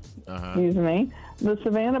Bananas, the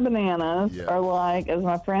Savannah Bananas are like, as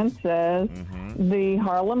my friend says, the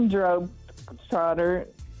Harlem Globetrotter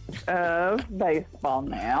of baseball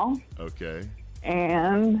now. Okay.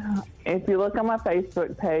 And if you look on my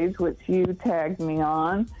Facebook page, which you tagged me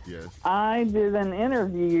on, I did an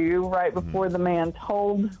interview right before the man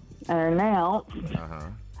told and announced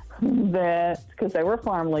that, because they were a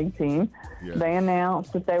farm league team, they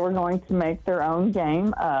announced that they were going to make their own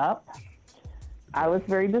game up. I was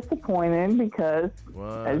very disappointed because,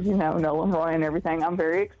 as you know, Nolan Roy and everything, I'm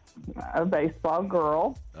a baseball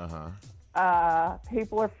girl.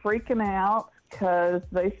 People are freaking out because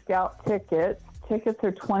they scout tickets. Tickets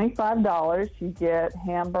are $25. You get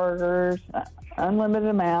hamburgers, unlimited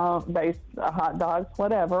amount, hot dogs,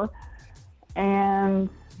 whatever.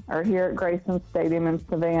 Or here at Grayson Stadium in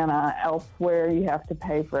Savannah. Elsewhere, you have to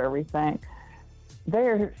pay for everything.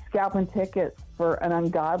 They're scalping tickets for an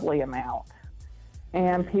ungodly amount.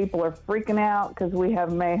 And people are freaking out because we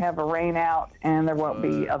may have a rain out and there won't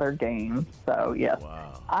be other games. So, yes.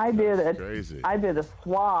 Wow. I did crazy. I did a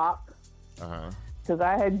swap.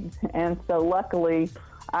 And so luckily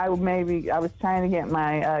I was trying to get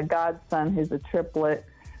my godson, who's a triplet,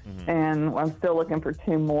 and I'm still looking for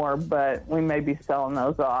 2 more, but we may be selling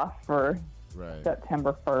those off for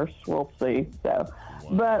September 1st. We'll see. So,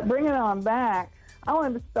 but bringing it on back, I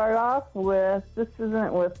wanted to start off with, this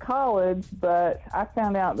isn't with college, but I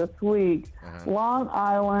found out this week, Long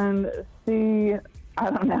Island, I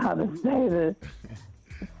don't know how to say this,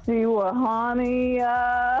 Siwahani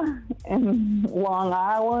in Long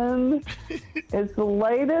Island is the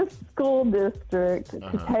latest school district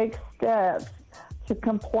to take steps to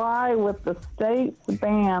comply with the state's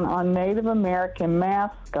ban on Native American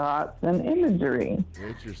mascots and imagery.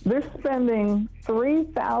 They're spending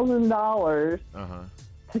 $3,000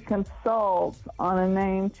 to consult on a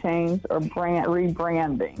name change or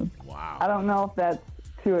rebranding. Wow. I don't know if that's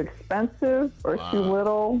too expensive or too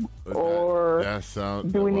little, or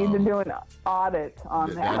do we need to do an audit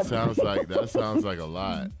on that? That sounds like a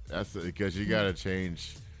lot. That's because you got to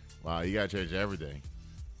change. Wow, you got to change everything.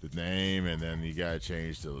 The name, and then you got to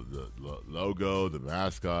change the logo, the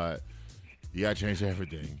mascot. You got to change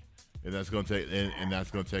everything, and that's going to take and that's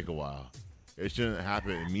going to take a while. It shouldn't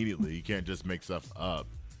happen immediately. You can't just make stuff up.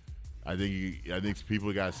 I think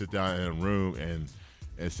people got to sit down in a room and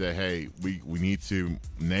say, hey, we need to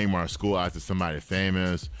name our school after somebody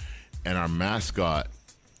famous, and our mascot.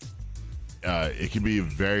 It can be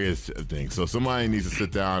various things. So somebody needs to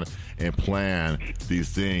sit down and plan these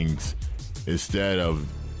things instead of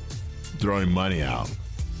throwing money out.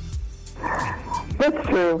 That's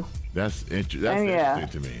true. That's interesting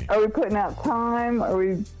to me. Are we putting out time? Are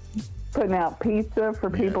we putting out pizza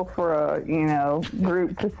for people for a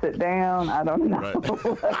group to sit down? I don't know. Right.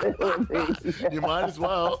 What it would be. You might as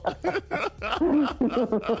well.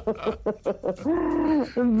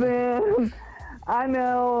 Then I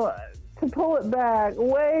know, to pull it back,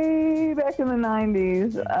 way back in the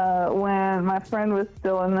 90s, when my friend was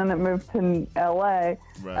still, and then it moved to L.A.,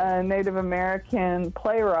 Native American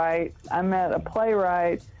playwright. I met a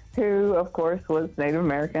playwright who, of course, was Native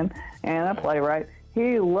American and a playwright.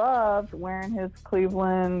 He loved wearing his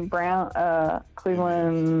Cleveland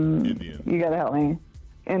Indian. You got to help me.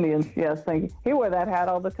 Indians, yes, thank you. He wore that hat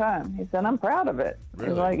all the time. He said, I'm proud of it.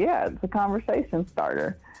 Really? He's like, yeah, it's a conversation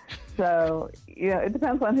starter. So, it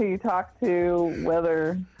depends on who you talk to,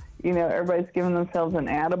 whether, everybody's giving themselves an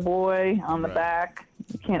attaboy on the back.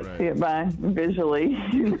 You can't see it visually,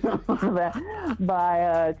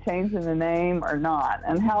 by changing the name or not.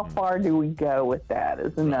 And how far do we go with that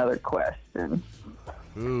is another question.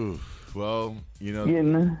 Ooh, well,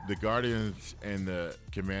 the Guardians and the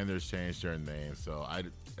Commanders changed their name, so I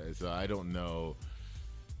don't know.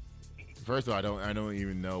 First of all, I don't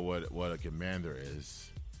even know what a commander is.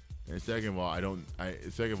 And second of all,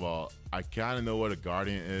 I kind of know what a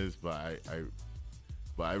guardian is, but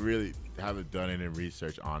I really haven't done any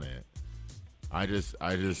research on it. I just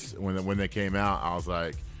when they came out, I was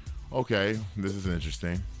like, okay, this is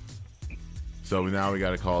interesting. So now we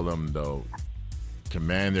got to call them the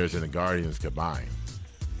Commanders and the Guardians combined.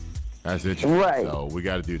 That's interesting. Right. So we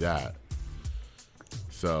got to do that.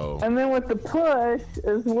 So. And then with the push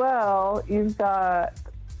as well, you've got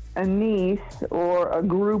a niche or a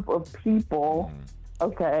group of people.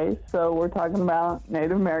 Okay, so we're talking about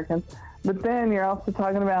Native Americans, but then you're also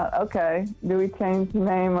talking about, okay, do we change the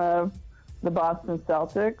name of the Boston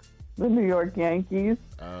Celtics, the New York Yankees,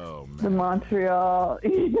 the Montreal,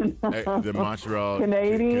 the Montreal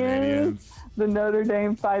Canadians, the Notre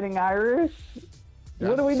Dame Fighting Irish?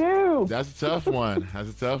 What do we do? That's a tough one. That's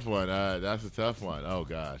a tough one. Oh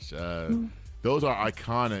gosh, those are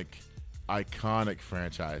iconic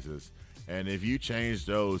franchises, and if you change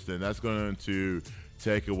those, then that's going to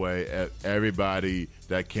take away everybody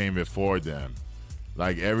that came before them,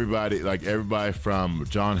 like everybody from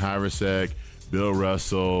John Havlicek, Bill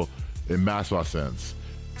Russell, in basketball sense,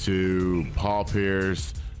 to Paul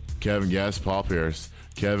Pierce, Kevin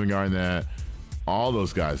Garnett, all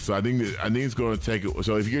those guys. So I think it's going to take it.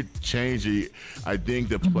 So if you're changing, I think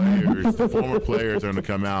the former players are going to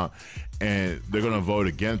come out and they're going to vote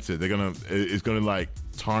against it. It's going to like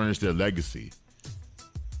tarnish their legacy,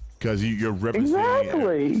 because you're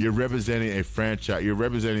representing you're representing a franchise. You're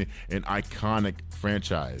representing an iconic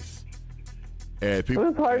franchise. And people, it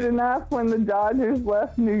was hard enough when the Dodgers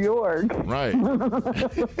left New York. Right.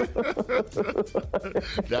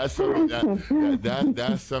 That's something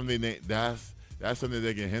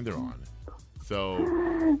they can hinder on.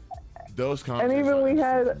 So those conversations. And even we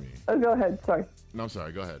had. Oh, go ahead. Sorry. No, I'm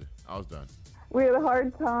sorry. Go ahead. I was done. We had a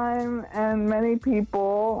hard time, and many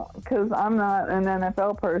people, because I'm not an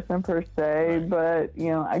NFL person per se, but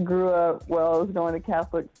I grew up. I was going to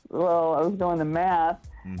Catholic. I was going to Mass.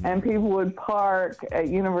 Mm-hmm. And people would park at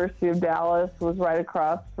University of Dallas, was right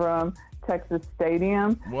across from Texas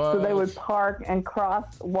Stadium. What? So they would park and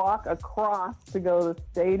walk across to go to the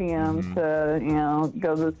stadium to,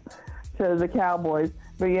 go to the Cowboys.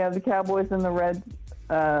 But you have the Cowboys and the Reds.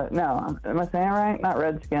 No, am I saying it right? Not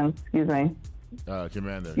Redskins, excuse me.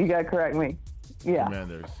 Commanders. You got to correct me. Yeah.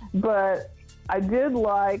 Commanders. But I did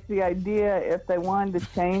like the idea, if they wanted to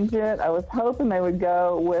change it, I was hoping they would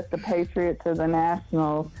go with the Patriots or the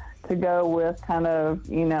Nationals to go with kind of,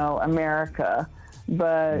 America.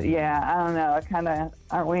 But yeah, I don't know.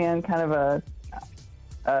 Aren't we in kind of a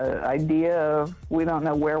idea of we don't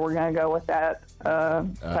know where we're going to go with that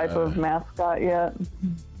type of mascot yet?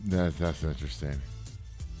 That's interesting.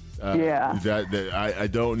 Yeah. I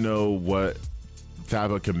don't know what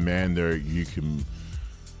type of commander you can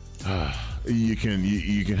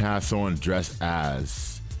have someone dress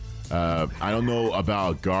as. I don't know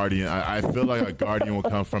about Guardian. I feel like a Guardian will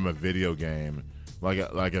come from a video game,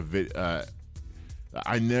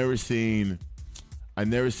 I never seen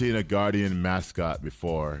a Guardian mascot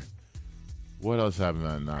before. What else have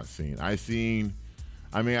I not seen?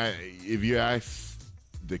 If you ask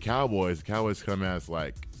the Cowboys come as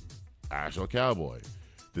like actual cowboy.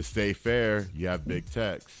 The State Fair, you have Big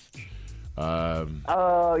Tex.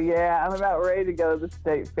 Oh yeah, I'm about ready to go to the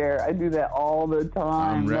State Fair. I do that all the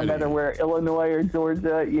time, no matter where, Illinois or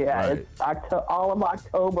Georgia. Yeah, Right. It's all of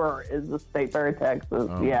October is the State Fair, Texas.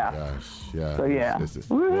 Oh yeah. my gosh, yeah. So yeah.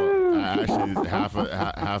 Actually,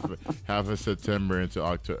 half of September into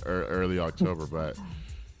early October, but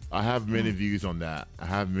I have many views on that.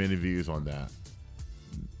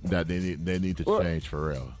 That they need to change for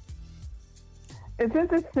real. It's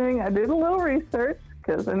interesting. I did a little research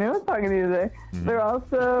because I knew I was talking to you today. They're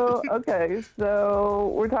also, okay,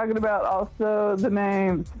 so we're talking about also the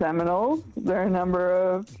name Seminoles. There are a number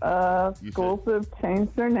of schools that have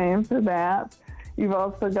changed their names to that. You've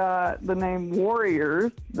also got the name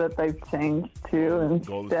Warriors that they've changed to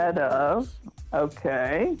instead of.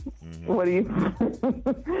 Okay. What do you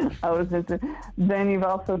I was interested. Then you've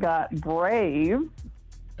also got Braves.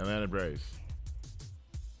 Atlanta Braves.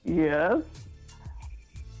 Yes.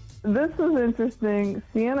 This was interesting.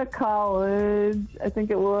 Siena College, I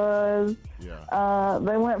think it was. Yeah.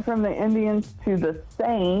 They went from the Indians to the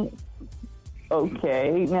Saints.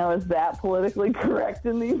 Okay. Now, is that politically correct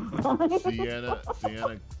in these times? Siena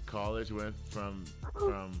College went from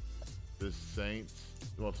the Saints.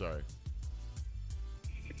 Well, sorry.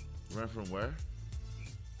 Went from where?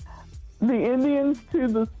 The Indians to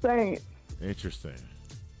the Saints. Interesting.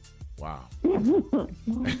 Wow.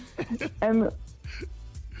 And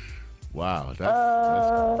wow,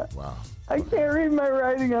 that's wow. I can't read my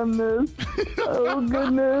writing on this. Oh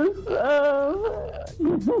goodness!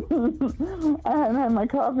 I hadn't had my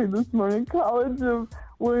coffee this morning. College of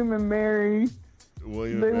William and Mary.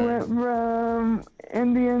 They went from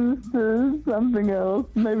Indians to something else.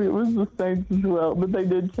 Maybe it was the Saints as well, but they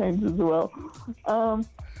did change as well.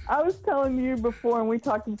 I was telling you before, and we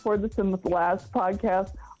talked before this in the last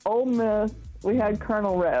podcast. Ole Miss, we had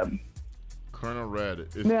Colonel Reb. Colonel Red.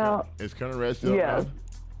 Is Colonel Red still yes.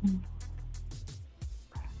 around?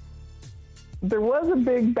 There was a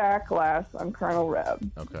big backlash on Colonel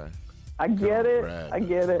Reb. Okay. I get it. Reb. I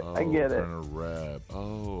get it. Oh, I get it. Colonel Reb.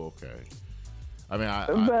 Oh, okay. I mean,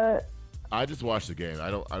 I just watch the game. I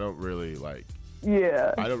don't really like.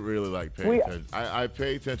 Yeah. I don't really like paying attention. I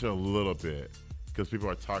pay attention a little bit because people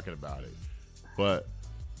are talking about it, but.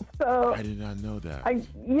 So I did not know that. I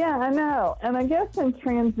know. And I guess in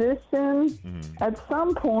transition, at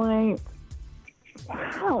some point,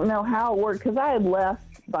 I don't know how it worked because I had left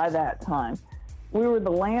by that time. We were the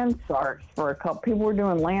land sharks for a couple. People were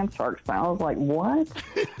doing land sharks. And I was like, what?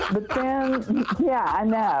 But then, yeah, I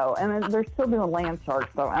know. And they're still doing land sharks.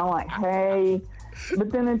 So I'm like, hey.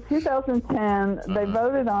 But then in 2010, they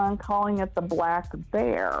voted on calling it the Black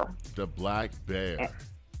Bear. The Black Bear.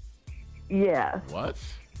 Yes. What?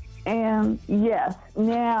 And yes,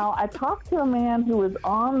 now I talked to a man who was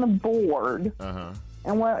on the board,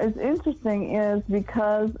 and what is interesting is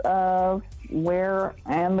because of where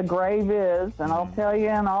and the grave is, and I'll tell you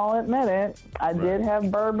and I'll admit it, I did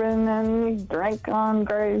have bourbon and drink on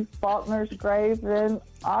Faulkner's grave in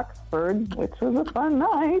Oxford, which was a fun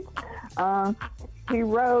night. He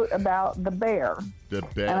wrote about the bear. The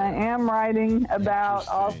bear. And I am writing about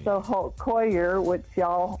also Holt Coyer, which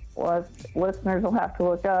y'all listeners will have to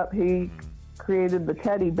look up. He created the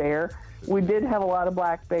teddy bear. We did have a lot of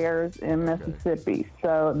black bears in Mississippi,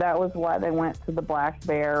 so that was why they went to the black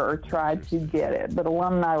bear or tried to get it. But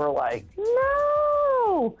alumni were like,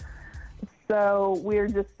 no! So we're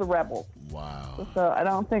just the rebels. Wow. So I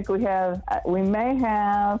don't think we have, we may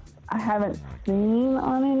have, I haven't seen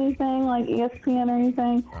on anything like ESPN or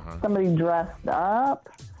anything, somebody dressed up,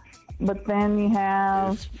 but then you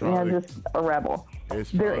have, just a rebel.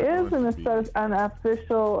 There is an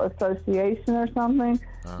official association or something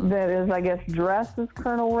that is, I guess, dressed as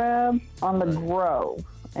Colonel Reb on the Grove.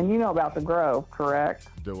 And you know about the Grove, correct?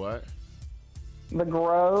 The what? The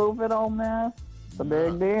Grove at Ole Miss. It's a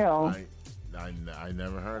big deal. I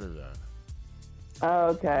never heard of that. Oh,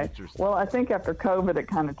 okay. Well, I think after COVID it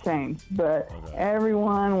kind of changed, but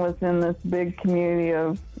everyone was in this big community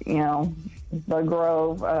of, the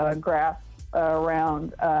Grove, grass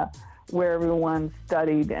around where everyone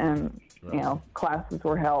studied and, classes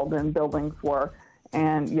were held and buildings were.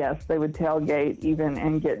 And yes, they would tailgate even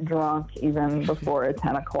and get drunk even before at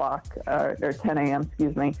 10 o'clock or 10 a.m.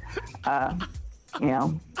 Excuse me.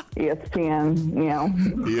 ESPN.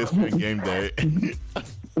 ESPN game day.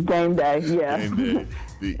 Game day, yes. Game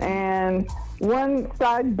day. And one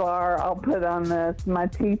sidebar I'll put on this: my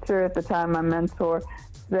teacher at the time, my mentor,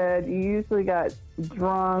 said you usually got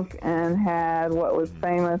drunk and had what was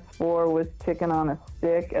famous for was chicken on a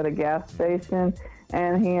stick at a gas station.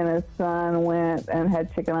 And he and his son went and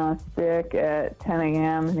had chicken on a stick at 10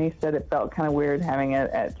 a.m. And he said it felt kind of weird having it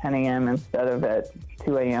at 10 a.m. instead of at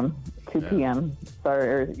 2 a.m., 2 p.m.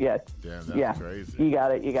 Sorry, Damn, that's crazy. You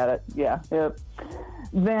got it. Yeah, yep.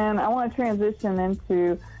 Then I want to transition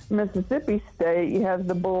into Mississippi State. You have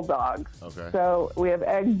the Bulldogs. Okay. So we have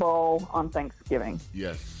Egg Bowl on Thanksgiving.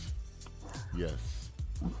 Yes.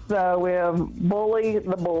 So we have Bully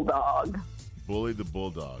the Bulldog. Bully the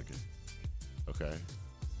Bulldog. Okay.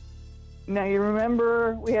 Now, you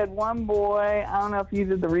remember we had one boy, I don't know if you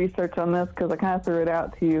did the research on this because I kind of threw it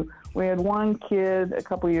out to you. We had one kid a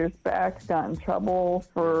couple years back got in trouble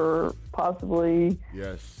for possibly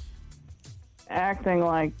acting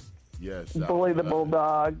like Bully the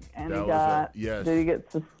Bulldog, and he got, did he get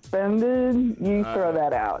suspended? You throw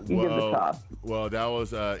that out. You give the toss. Well, that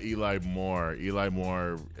was Eli Moore. Eli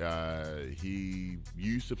Moore, he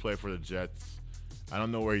used to play for the Jets. I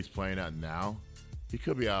don't know where he's playing at now. He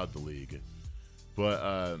could be out of the league,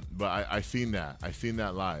 but I seen that. I seen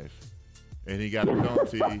that live, and he got a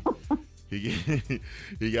penalty.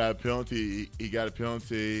 he got a penalty. He got a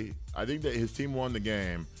penalty. I think that his team won the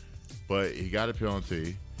game, but he got a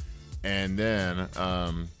penalty, and then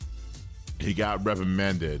he got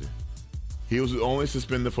reprimanded. He was only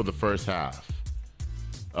suspended for the first half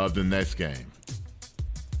of the next game.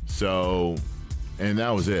 So, and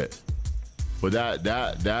that was it. But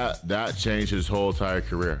that changed his whole entire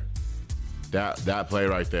career. That play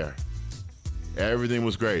right there. Everything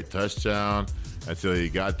was great. Touchdown until he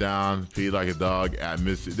got down, peed like a dog at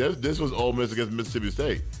Mississippi. This was Ole Miss against Mississippi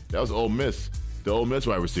State. That was Ole Miss, the Ole Miss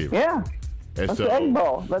wide receiver. Yeah. And that's the Egg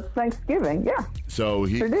Bowl. That's Thanksgiving. Yeah. So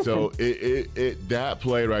Tradition. That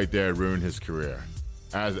play right there ruined his career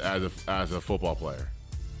as a football player,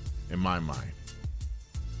 in my mind.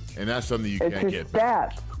 And that's something you can't get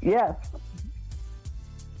back. Yes.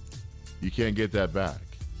 You can't get that back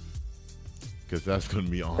because that's going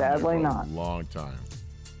to be on Sadly there for not. a long time.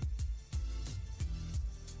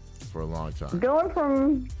 For a long time. Going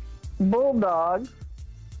from Bulldogs,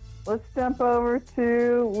 let's jump over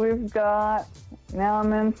to, we've got, now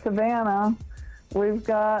I'm in Savannah, we've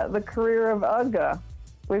got the career of Uga.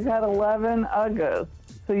 We've had 11 Ugas.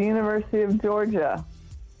 So University of Georgia,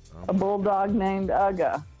 a Bulldog named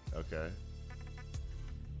Uga. Okay.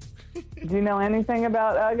 Do you know anything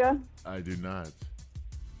about Uga? I do not.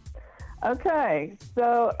 Okay,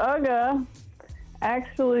 so Uga,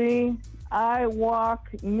 actually, I walk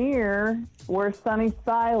near where Sonny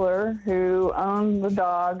Seiler, who owned the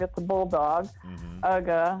dog at the Bulldog,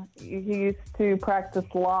 Uga, he used to practice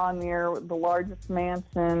law near the largest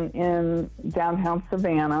mansion in downtown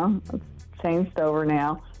Savannah. It's changed over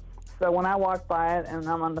now. So when I walk by it and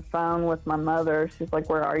I'm on the phone with my mother, she's like,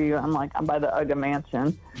 "Where are you?" I'm like, "I'm by the Uga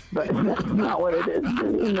Mansion," but that's not what it is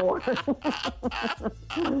anymore.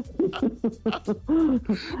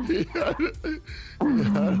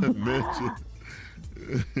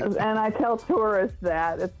 And I tell tourists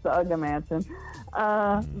that it's the Uga Mansion.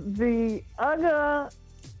 The Uga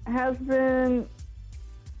has been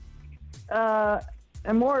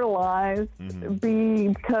immortalized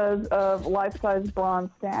because of life-size bronze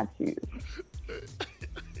statues.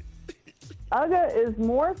 Uga is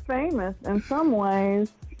more famous in some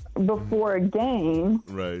ways before a game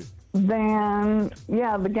than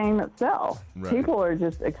the game itself. People are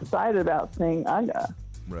just excited about seeing Uga.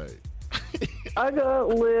 Uga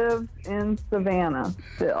lives in Savannah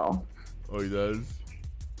still. Oh, he does?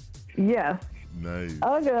 Yes. Nice.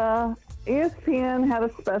 Uga, ESPN had a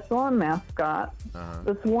special on mascots.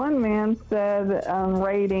 This one man said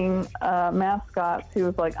rating mascots, he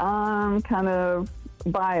was like, I'm kind of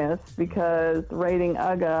biased because rating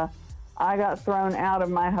Uga, I got thrown out of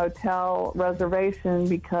my hotel reservation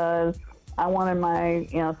because I wanted my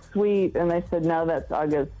suite, and they said, no, that's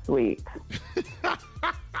Uga's suite.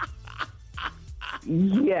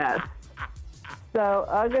 Yes. So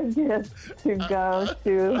Uga gets to go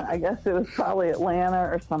to, I guess it was probably Atlanta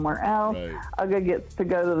or somewhere else. Right. Uga gets to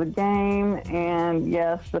go to the game, and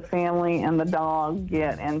yes, the family and the dog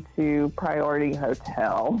get into Priority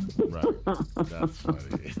Hotel. Right. That's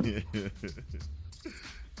funny.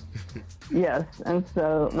 Yes, and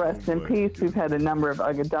so rest in peace. We've had a number of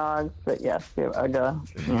Uga dogs, but yes, we have Uga,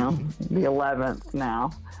 the 11th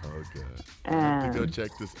now. Okay. I And, have to go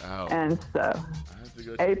check this out. And so, I have to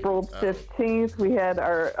go check April this out. 15th, we had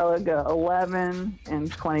our Uga 11 in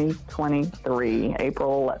 2023,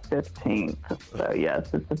 April 15th. So, yes,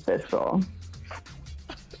 it's official.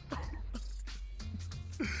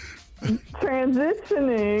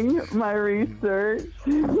 Transitioning my research,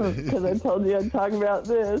 because I told you I'd talk about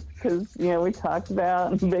this, because, we talked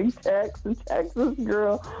about Big Tex, the Texas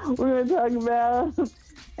girl. We're going to talk about,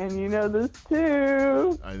 and you know this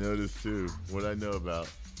too. I know this too. What I know about.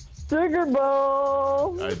 Sugar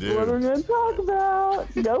Bowl. I do. What are we going to talk about?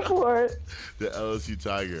 Go for it. The LSU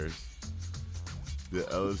Tigers. The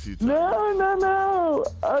LSU Tigers. No.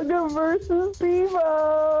 Uga versus Bevo.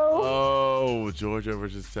 Oh, Georgia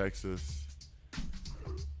versus Texas.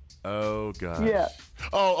 Oh gosh. Yeah.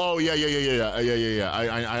 Oh yeah.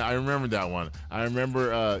 I remember that one. I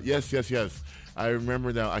remember. Yes. I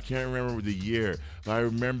remember that. I can't remember the year, but I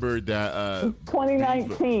remember that.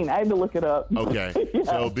 2019. I had to look it up. Okay. Yeah.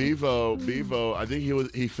 So Bevo. I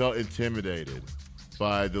think he felt intimidated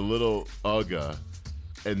by the little Uga,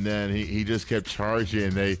 and then he just kept charging,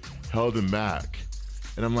 and they held him back.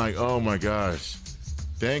 And I'm like, oh my gosh!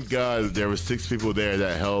 Thank God there were 6 people there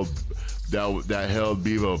that held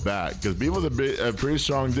Bevo back, because Bevo's a pretty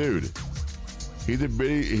strong dude. He's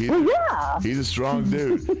a strong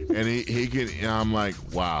dude, and he can. And I'm like,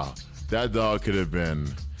 wow, that dog could have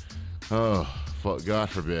been. Oh, God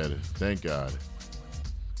forbid! Thank God.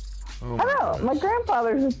 Oh I know. My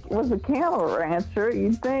grandfather was a cattle rancher.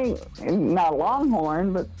 You'd think, not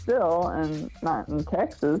Longhorn, but still, and not in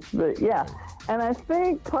Texas, but yeah. And I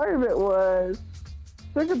think part of it was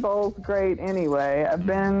Sugar Bowl's great anyway. I've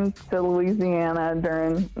been to Louisiana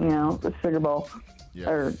during, the Sugar Bowl. Yes.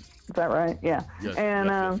 Or, is that right? Yeah. Yes,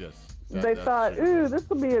 And yes. they thought, ooh, this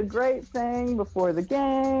will be a great thing before the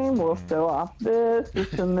game. We'll show off this,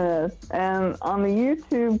 and this. And on the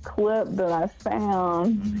YouTube clip that I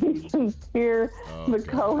found, you can hear the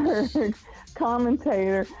color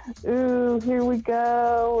commentator, ooh, here we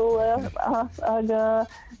go, left off Uga.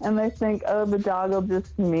 And they think, oh, the dog will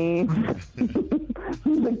just meet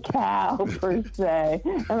the cow, per se.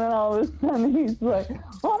 And then all of a sudden he's like,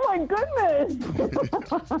 oh, my goodness.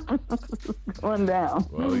 Going down.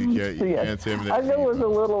 Well, you can't intimidate Uga was a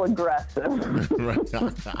little aggressive.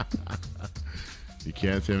 You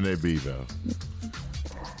can't intimidate Bevo.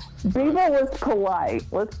 Bevo was polite.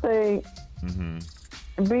 Let's say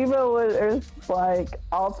Bevo was like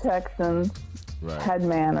all Texans had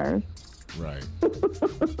manners. Right.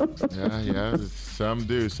 Yeah. Some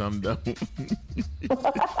do, some don't.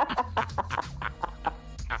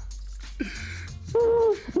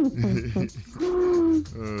 Oh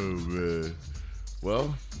man.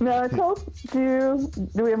 Well. No, I told you.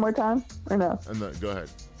 Do we have more time or no? No, go ahead.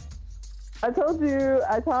 I told you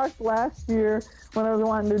I talked last year when I was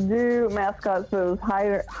wanting to do mascots, so it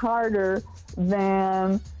was harder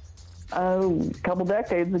than a couple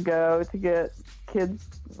decades ago to get kids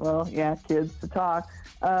to talk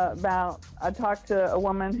about. I talked to a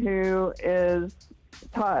woman who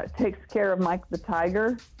takes care of Mike the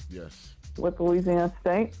Tiger. Yes. With Louisiana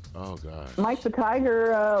State. Oh gosh. Mike the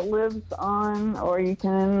Tiger lives on, or you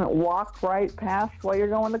can walk right past while you're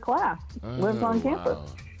going to class. Lives on campus.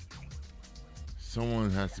 Someone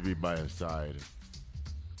has to be by his side.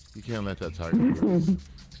 You can't let that tiger loose.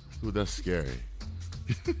 Ooh, that's scary.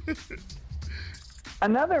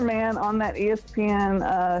 Another man on that ESPN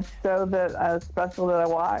show special that I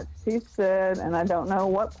watched, he said, and I don't know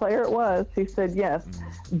what player it was, he said, yes,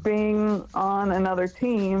 being on another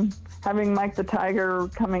team, having Mike the Tiger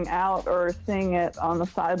coming out or seeing it on the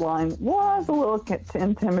sideline was a little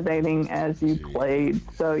intimidating as you played.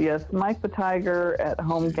 So, yes, Mike the Tiger at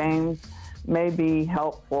home games may be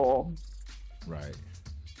helpful. Right.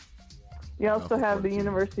 You also have the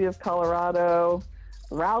University of Colorado,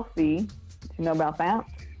 Ralphie. Do you know about that?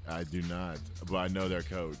 I do not, but I know their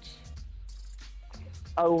coach.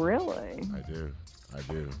 Oh, really? I do.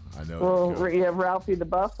 I know. Well, you have Ralphie the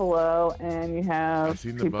Buffalo, and you have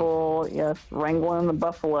people, wrangling the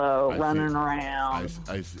buffalo, running around.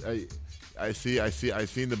 I seen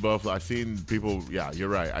the buffalo. I seen people. Yeah, you're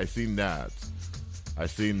right. I seen that.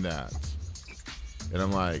 And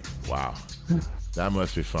I'm like, wow, that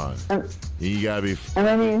must be fun. You gotta be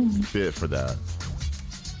fit for that.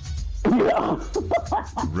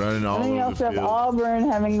 Running all And then you over also the have field. Auburn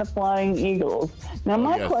having the Flying Eagles. Now,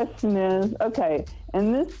 my yes. question is, okay,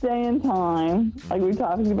 in this day and time, like we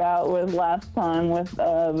talked about with last time with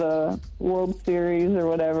the World Series or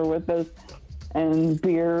whatever, with those, and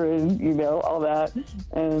beer and, all that,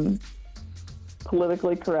 and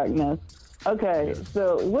politically correctness. Okay,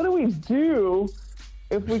 so what do we do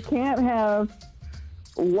if we can't have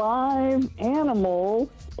live animals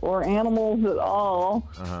or animals at all,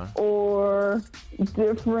 or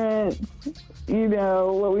different,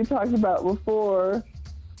 what we talked about before,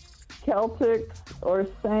 Celtics or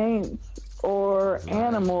Saints or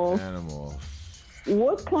animals?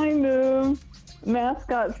 What kind of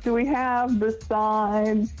mascots do we have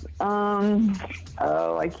besides,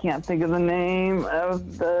 I can't think of the name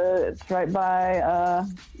of it's right by,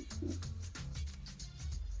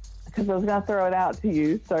 because I was going to throw it out to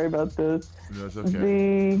you. Sorry about this. No, it's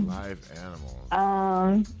okay. Live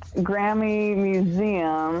animals. Grammy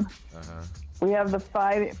Museum. We have the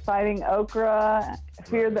Fighting Okra,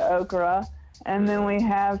 Fear the Okra, and then we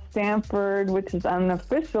have Stanford, which is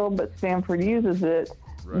unofficial, but Stanford uses it,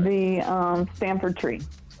 the Stanford tree.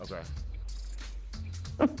 Okay.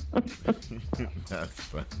 That's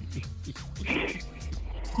funny.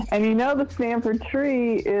 And the Stanford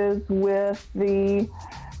tree is with the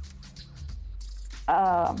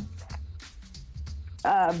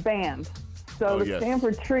band. So the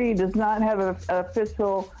Stanford tree does not have an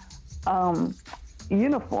official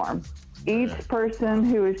uniform. Each person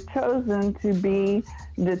who is chosen to be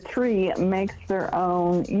the tree makes their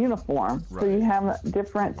own uniform. So you have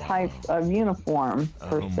different types of uniforms,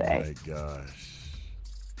 per se. Oh, my gosh.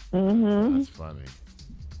 That's funny.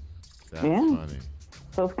 That's funny.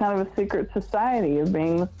 So it's kind of a secret society of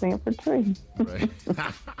being the Stanford tree. Right.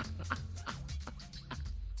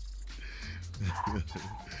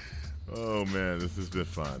 Oh, man, this has been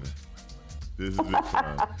fun.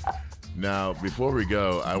 Now, before we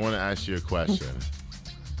go, I want to ask you a question.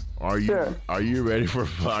 Are you ready for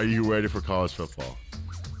college football?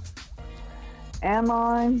 Am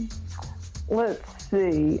I? Let's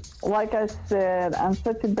see. Like I said, I'm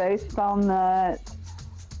such a baseball nut.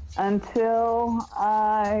 Until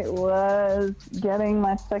I was getting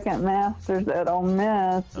my second master's at Ole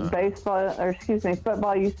Miss,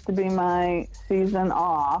 football used to be my season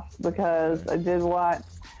off because I did watch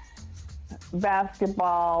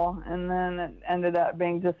basketball, and then it ended up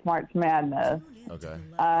being just March Madness. Okay.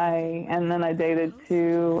 And then I dated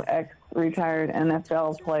two ex-retired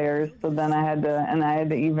NFL players, so then I had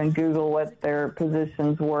to even Google what their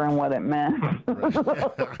positions were and what it meant.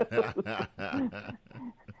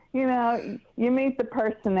 You meet the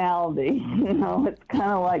personality. It's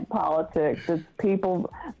kind of like politics. It's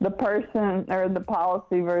people, the person or the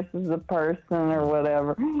policy versus the person or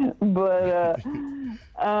whatever. But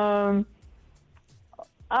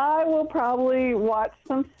I will probably watch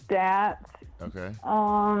some stats. Okay.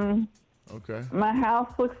 Okay. My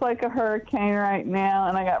house looks like a hurricane right now,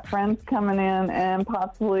 and I got friends coming in, and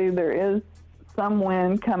possibly there is some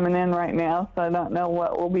wind coming in right now, so I don't know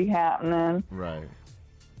what will be happening. Right.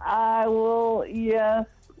 I will, yes.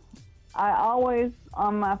 I always,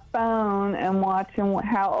 on my phone, am watching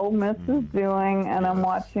how Ole Miss is doing, and I'm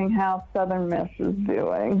watching how Southern Miss is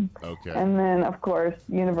doing. Okay. And then, of course,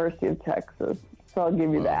 University of Texas. So I'll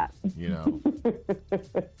give you that.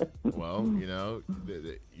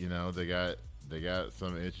 They got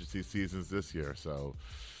some interesting seasons this year. So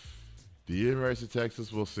the University of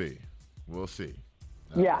Texas, we'll see.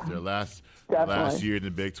 Their last year in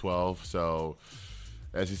the Big 12, so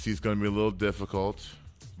SEC is going to be a little difficult.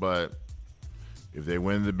 But if they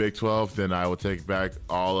win the Big 12, then I will take back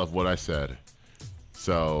all of what I said.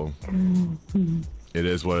 So it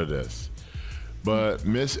is what it is. But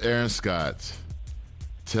Miss Erin Scott,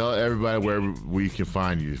 tell everybody where we can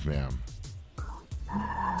find you, ma'am.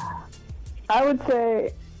 I would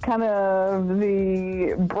say kind of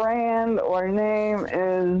the brand or name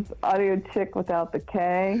is Audio Chick without the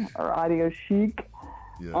K, or Audio Chic,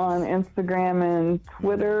 on Instagram and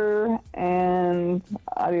Twitter, and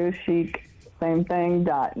Audio Chic, same thing,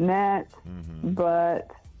 .net. But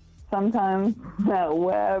sometimes that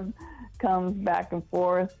web comes back and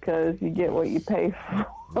forth because you get what you pay for.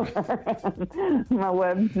 My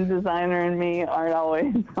web designer and me aren't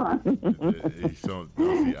always on.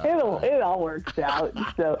 It all works out.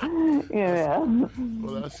 So,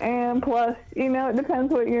 and plus, it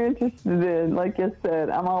depends what you're interested in. Like I said,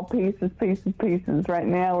 I'm all pieces. Right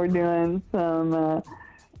now we're doing some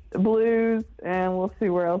blues, and we'll see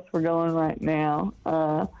where else we're going right now.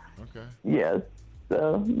 Okay. Yes.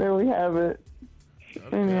 So there we have it.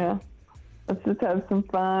 Okay. And let's just have some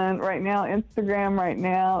fun. Right now, Instagram right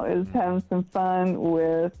now is having some fun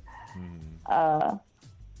with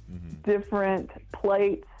different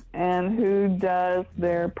plates and who does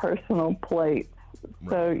their personal plates.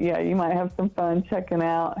 So, yeah, you might have some fun checking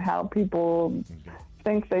out how people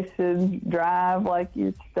think they should drive like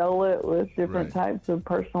you stole it with different types of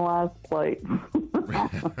personalized plates.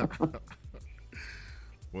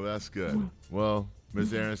 Well, that's good. Well,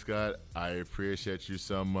 Ms. Erin Scott, I appreciate you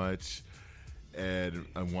so much. And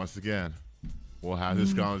once again, we'll have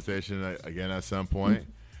this conversation again at some point.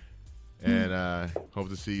 And hope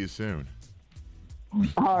to see you soon.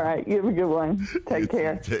 All right. You have a good one. Take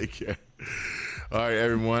care. Take care. All right,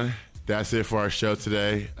 everyone. That's it for our show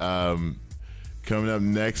today. Coming up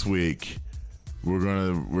next week, we're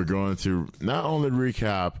going to not only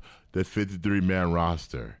recap the 53-man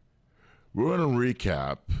roster, we're going to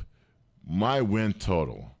recap my win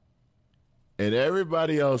total and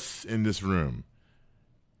everybody else in this room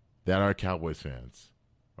that are Cowboys fans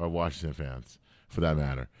or Washington fans, for that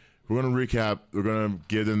matter. We're going to recap. We're going to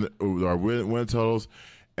give them our win totals,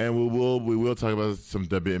 and we will talk about some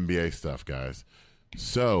WNBA stuff, guys.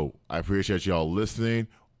 So I appreciate y'all listening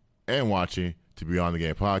and watching to Beyond the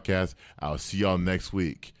Game podcast. I'll see y'all next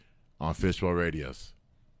week on Fishbowl Radios.